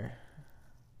McIntyre.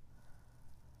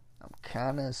 I'm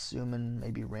kind of assuming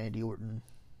maybe Randy Orton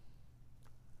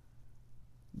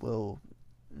will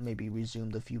maybe resume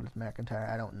the feud with McIntyre.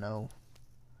 I don't know.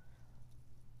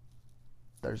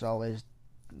 There's always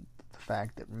the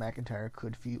fact that McIntyre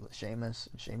could feud with Sheamus,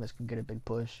 and Sheamus can get a big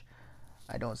push.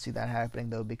 I don't see that happening,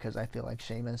 though, because I feel like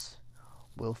Sheamus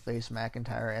will face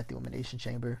McIntyre at the Elimination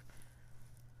Chamber,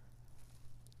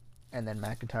 and then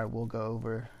McIntyre will go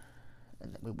over,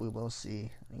 and we will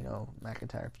see,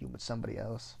 McIntyre feud with somebody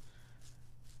else.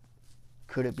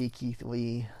 Could it be Keith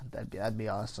Lee? That'd be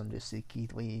awesome to see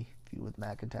Keith Lee feud with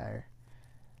McIntyre.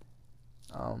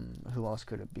 Who else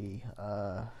could it be?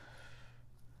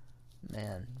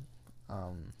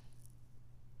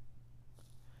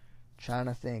 Trying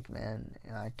to think, man.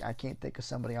 I can't think of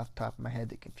somebody off the top of my head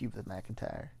that can feud with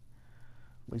McIntyre.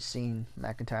 We've seen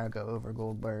McIntyre go over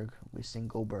Goldberg. We've seen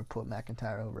Goldberg put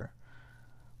McIntyre over,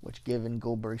 which, given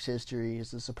Goldberg's history,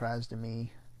 is a surprise to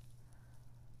me.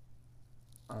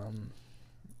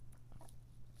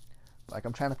 Like,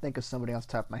 I'm trying to think of somebody else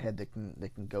top of my head that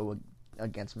can go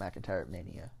against McIntyre at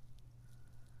Mania.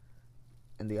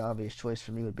 And the obvious choice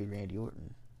for me would be Randy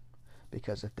Orton.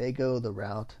 Because if they go the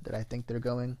route that I think they're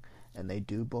going, and they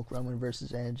do book Roman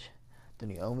versus Edge, then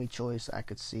the only choice I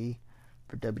could see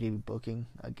for WWE booking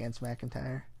against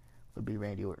McIntyre would be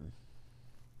Randy Orton.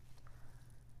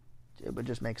 It would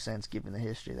just make sense given the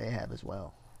history they have as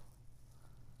well.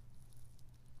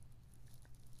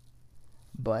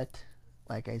 But,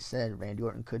 like I said, Randy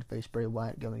Orton could face Bray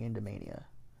Wyatt going into Mania,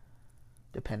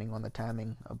 depending on the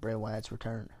timing of Bray Wyatt's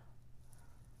return.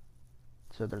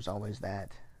 So there's always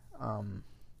that.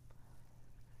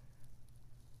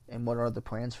 And what are the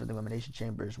plans for the Elimination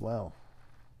Chamber as well?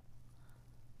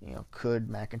 You know, could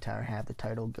McIntyre have the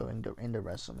title going into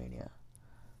WrestleMania?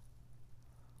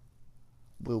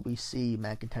 Will we see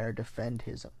McIntyre defend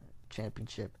his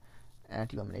championship at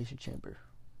the Elimination Chamber?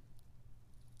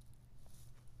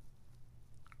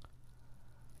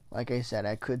 Like I said,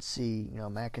 I could see,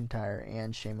 McIntyre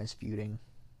and Sheamus feuding.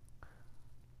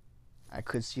 I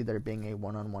could see there being a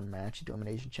one-on-one match at the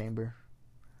Elimination Chamber.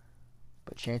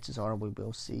 But chances are we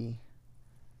will see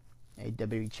a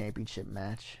WWE Championship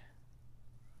match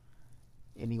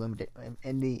in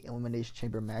the Elimination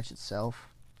Chamber match itself.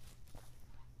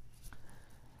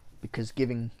 Because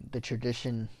given the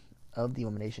tradition of the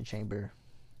Elimination Chamber,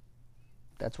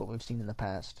 that's what we've seen in the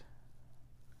past.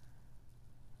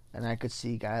 And I could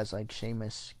see guys like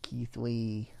Sheamus, Keith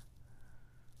Lee,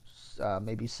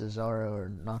 maybe Cesaro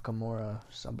or Nakamura,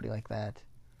 somebody like that,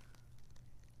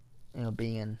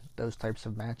 being in those types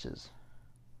of matches.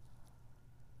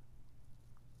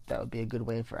 That would be a good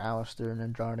way for Aleister and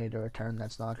Andrade to return.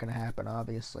 That's not going to happen,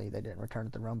 obviously. They didn't return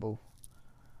at the Rumble.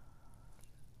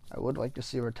 I would like to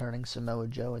see returning Samoa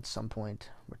Joe at some point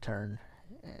return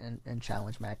and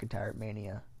challenge McIntyre at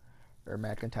Mania, or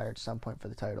McIntyre at some point for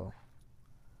the title.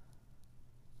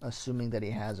 Assuming that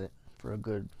he has it for a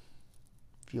good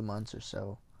few months or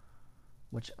so,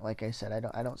 which, like I said,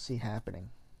 I don't see happening.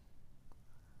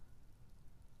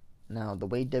 Now, the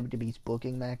way WWE's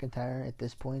booking McIntyre at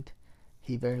this point,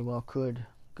 he very well could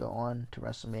go on to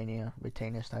WrestleMania,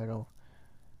 retain his title,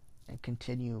 and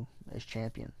continue as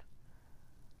champion.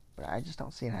 But I just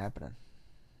don't see it happening.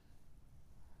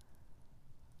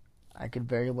 I could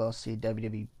very well see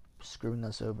WWE screwing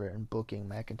us over and booking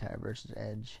McIntyre versus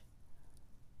Edge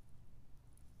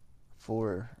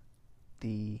for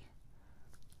the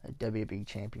WWE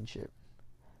Championship.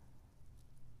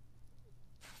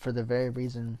 For the very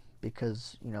reason,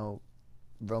 because,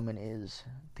 Roman is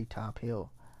the top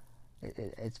heel.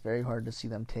 It's very hard to see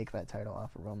them take that title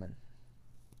off of Roman.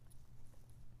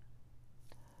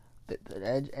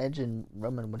 Edge and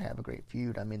Roman would have a great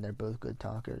feud. I mean, they're both good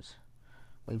talkers.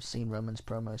 We've seen Roman's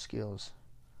promo skills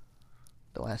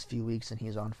the last few weeks, and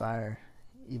he's on fire.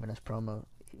 Even his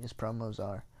promos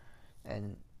are.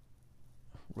 And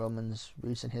Roman's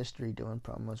recent history doing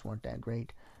promos weren't that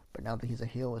great, but now that he's a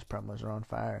heel, his promos are on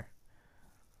fire.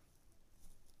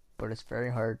 But it's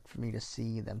very hard for me to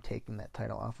see them taking that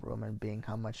title off of Roman, being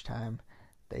how much time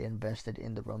they invested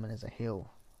into Roman as a heel.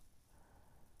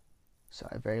 So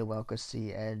I very well could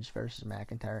see Edge versus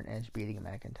McIntyre, and Edge beating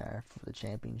McIntyre for the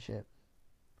championship.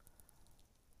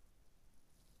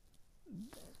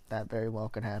 That very well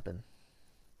could happen.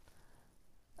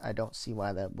 I don't see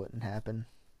why that wouldn't happen.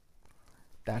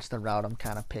 That's the route I'm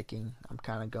kind of picking. I'm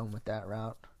kind of going with that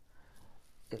route.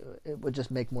 It would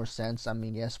just make more sense. I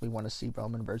mean, yes, we want to see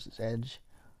Roman versus Edge,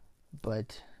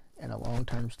 but in a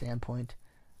long-term standpoint,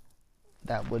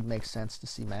 that would make sense to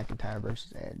see McIntyre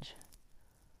versus Edge.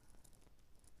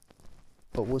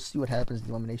 But we'll see what happens in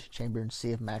the Elimination Chamber and see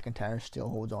if McIntyre still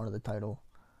holds on to the title.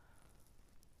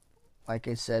 Like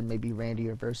I said, maybe Randy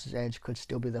versus Edge could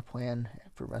still be the plan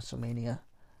for WrestleMania.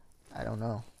 I don't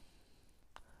know.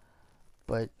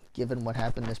 But given what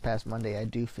happened this past Monday, I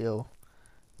do feel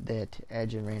that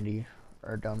Edge and Randy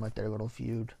are done with their little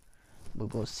feud. We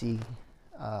will see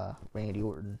Randy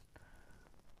Orton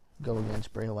go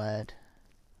against Bray Wyatt,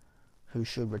 who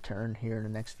should return here in the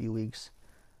next few weeks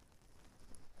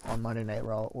on Monday Night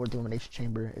Raw or the Elimination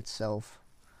Chamber itself.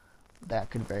 That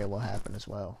could very well happen as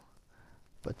well.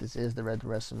 But this is the Red to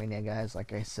WrestleMania, guys.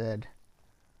 Like I said,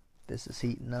 this is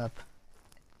heating up.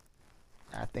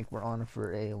 I think we're on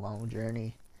for a long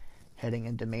journey heading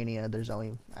into Mania. There's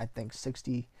only, I think,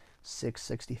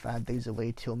 65 days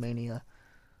away till Mania.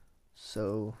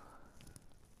 So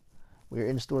we're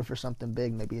in store for something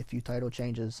big, maybe a few title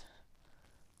changes.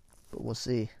 But we'll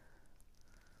see.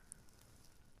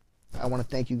 I want to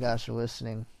thank you guys for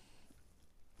listening.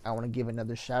 I want to give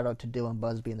another shout out to Dylan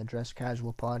Busby and the Dress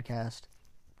Casual podcast.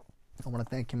 I want to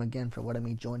thank him again for letting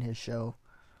me join his show.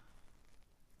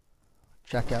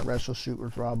 Check out Wrestle Shoot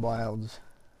with Rob Wilds.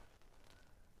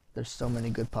 There's so many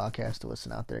good podcasts to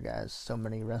listen out there, guys. So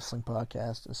many wrestling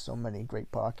podcasts and so many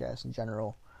great podcasts in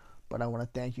general. But I want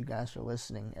to thank you guys for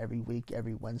listening every week,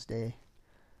 every Wednesday.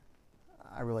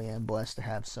 I really am blessed to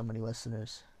have so many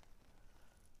listeners.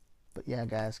 But yeah,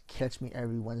 guys, catch me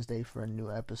every Wednesday for a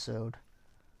new episode.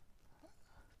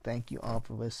 Thank you all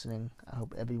for listening. I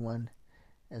hope everyone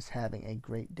is having a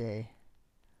great day.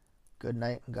 Good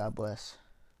night and God bless.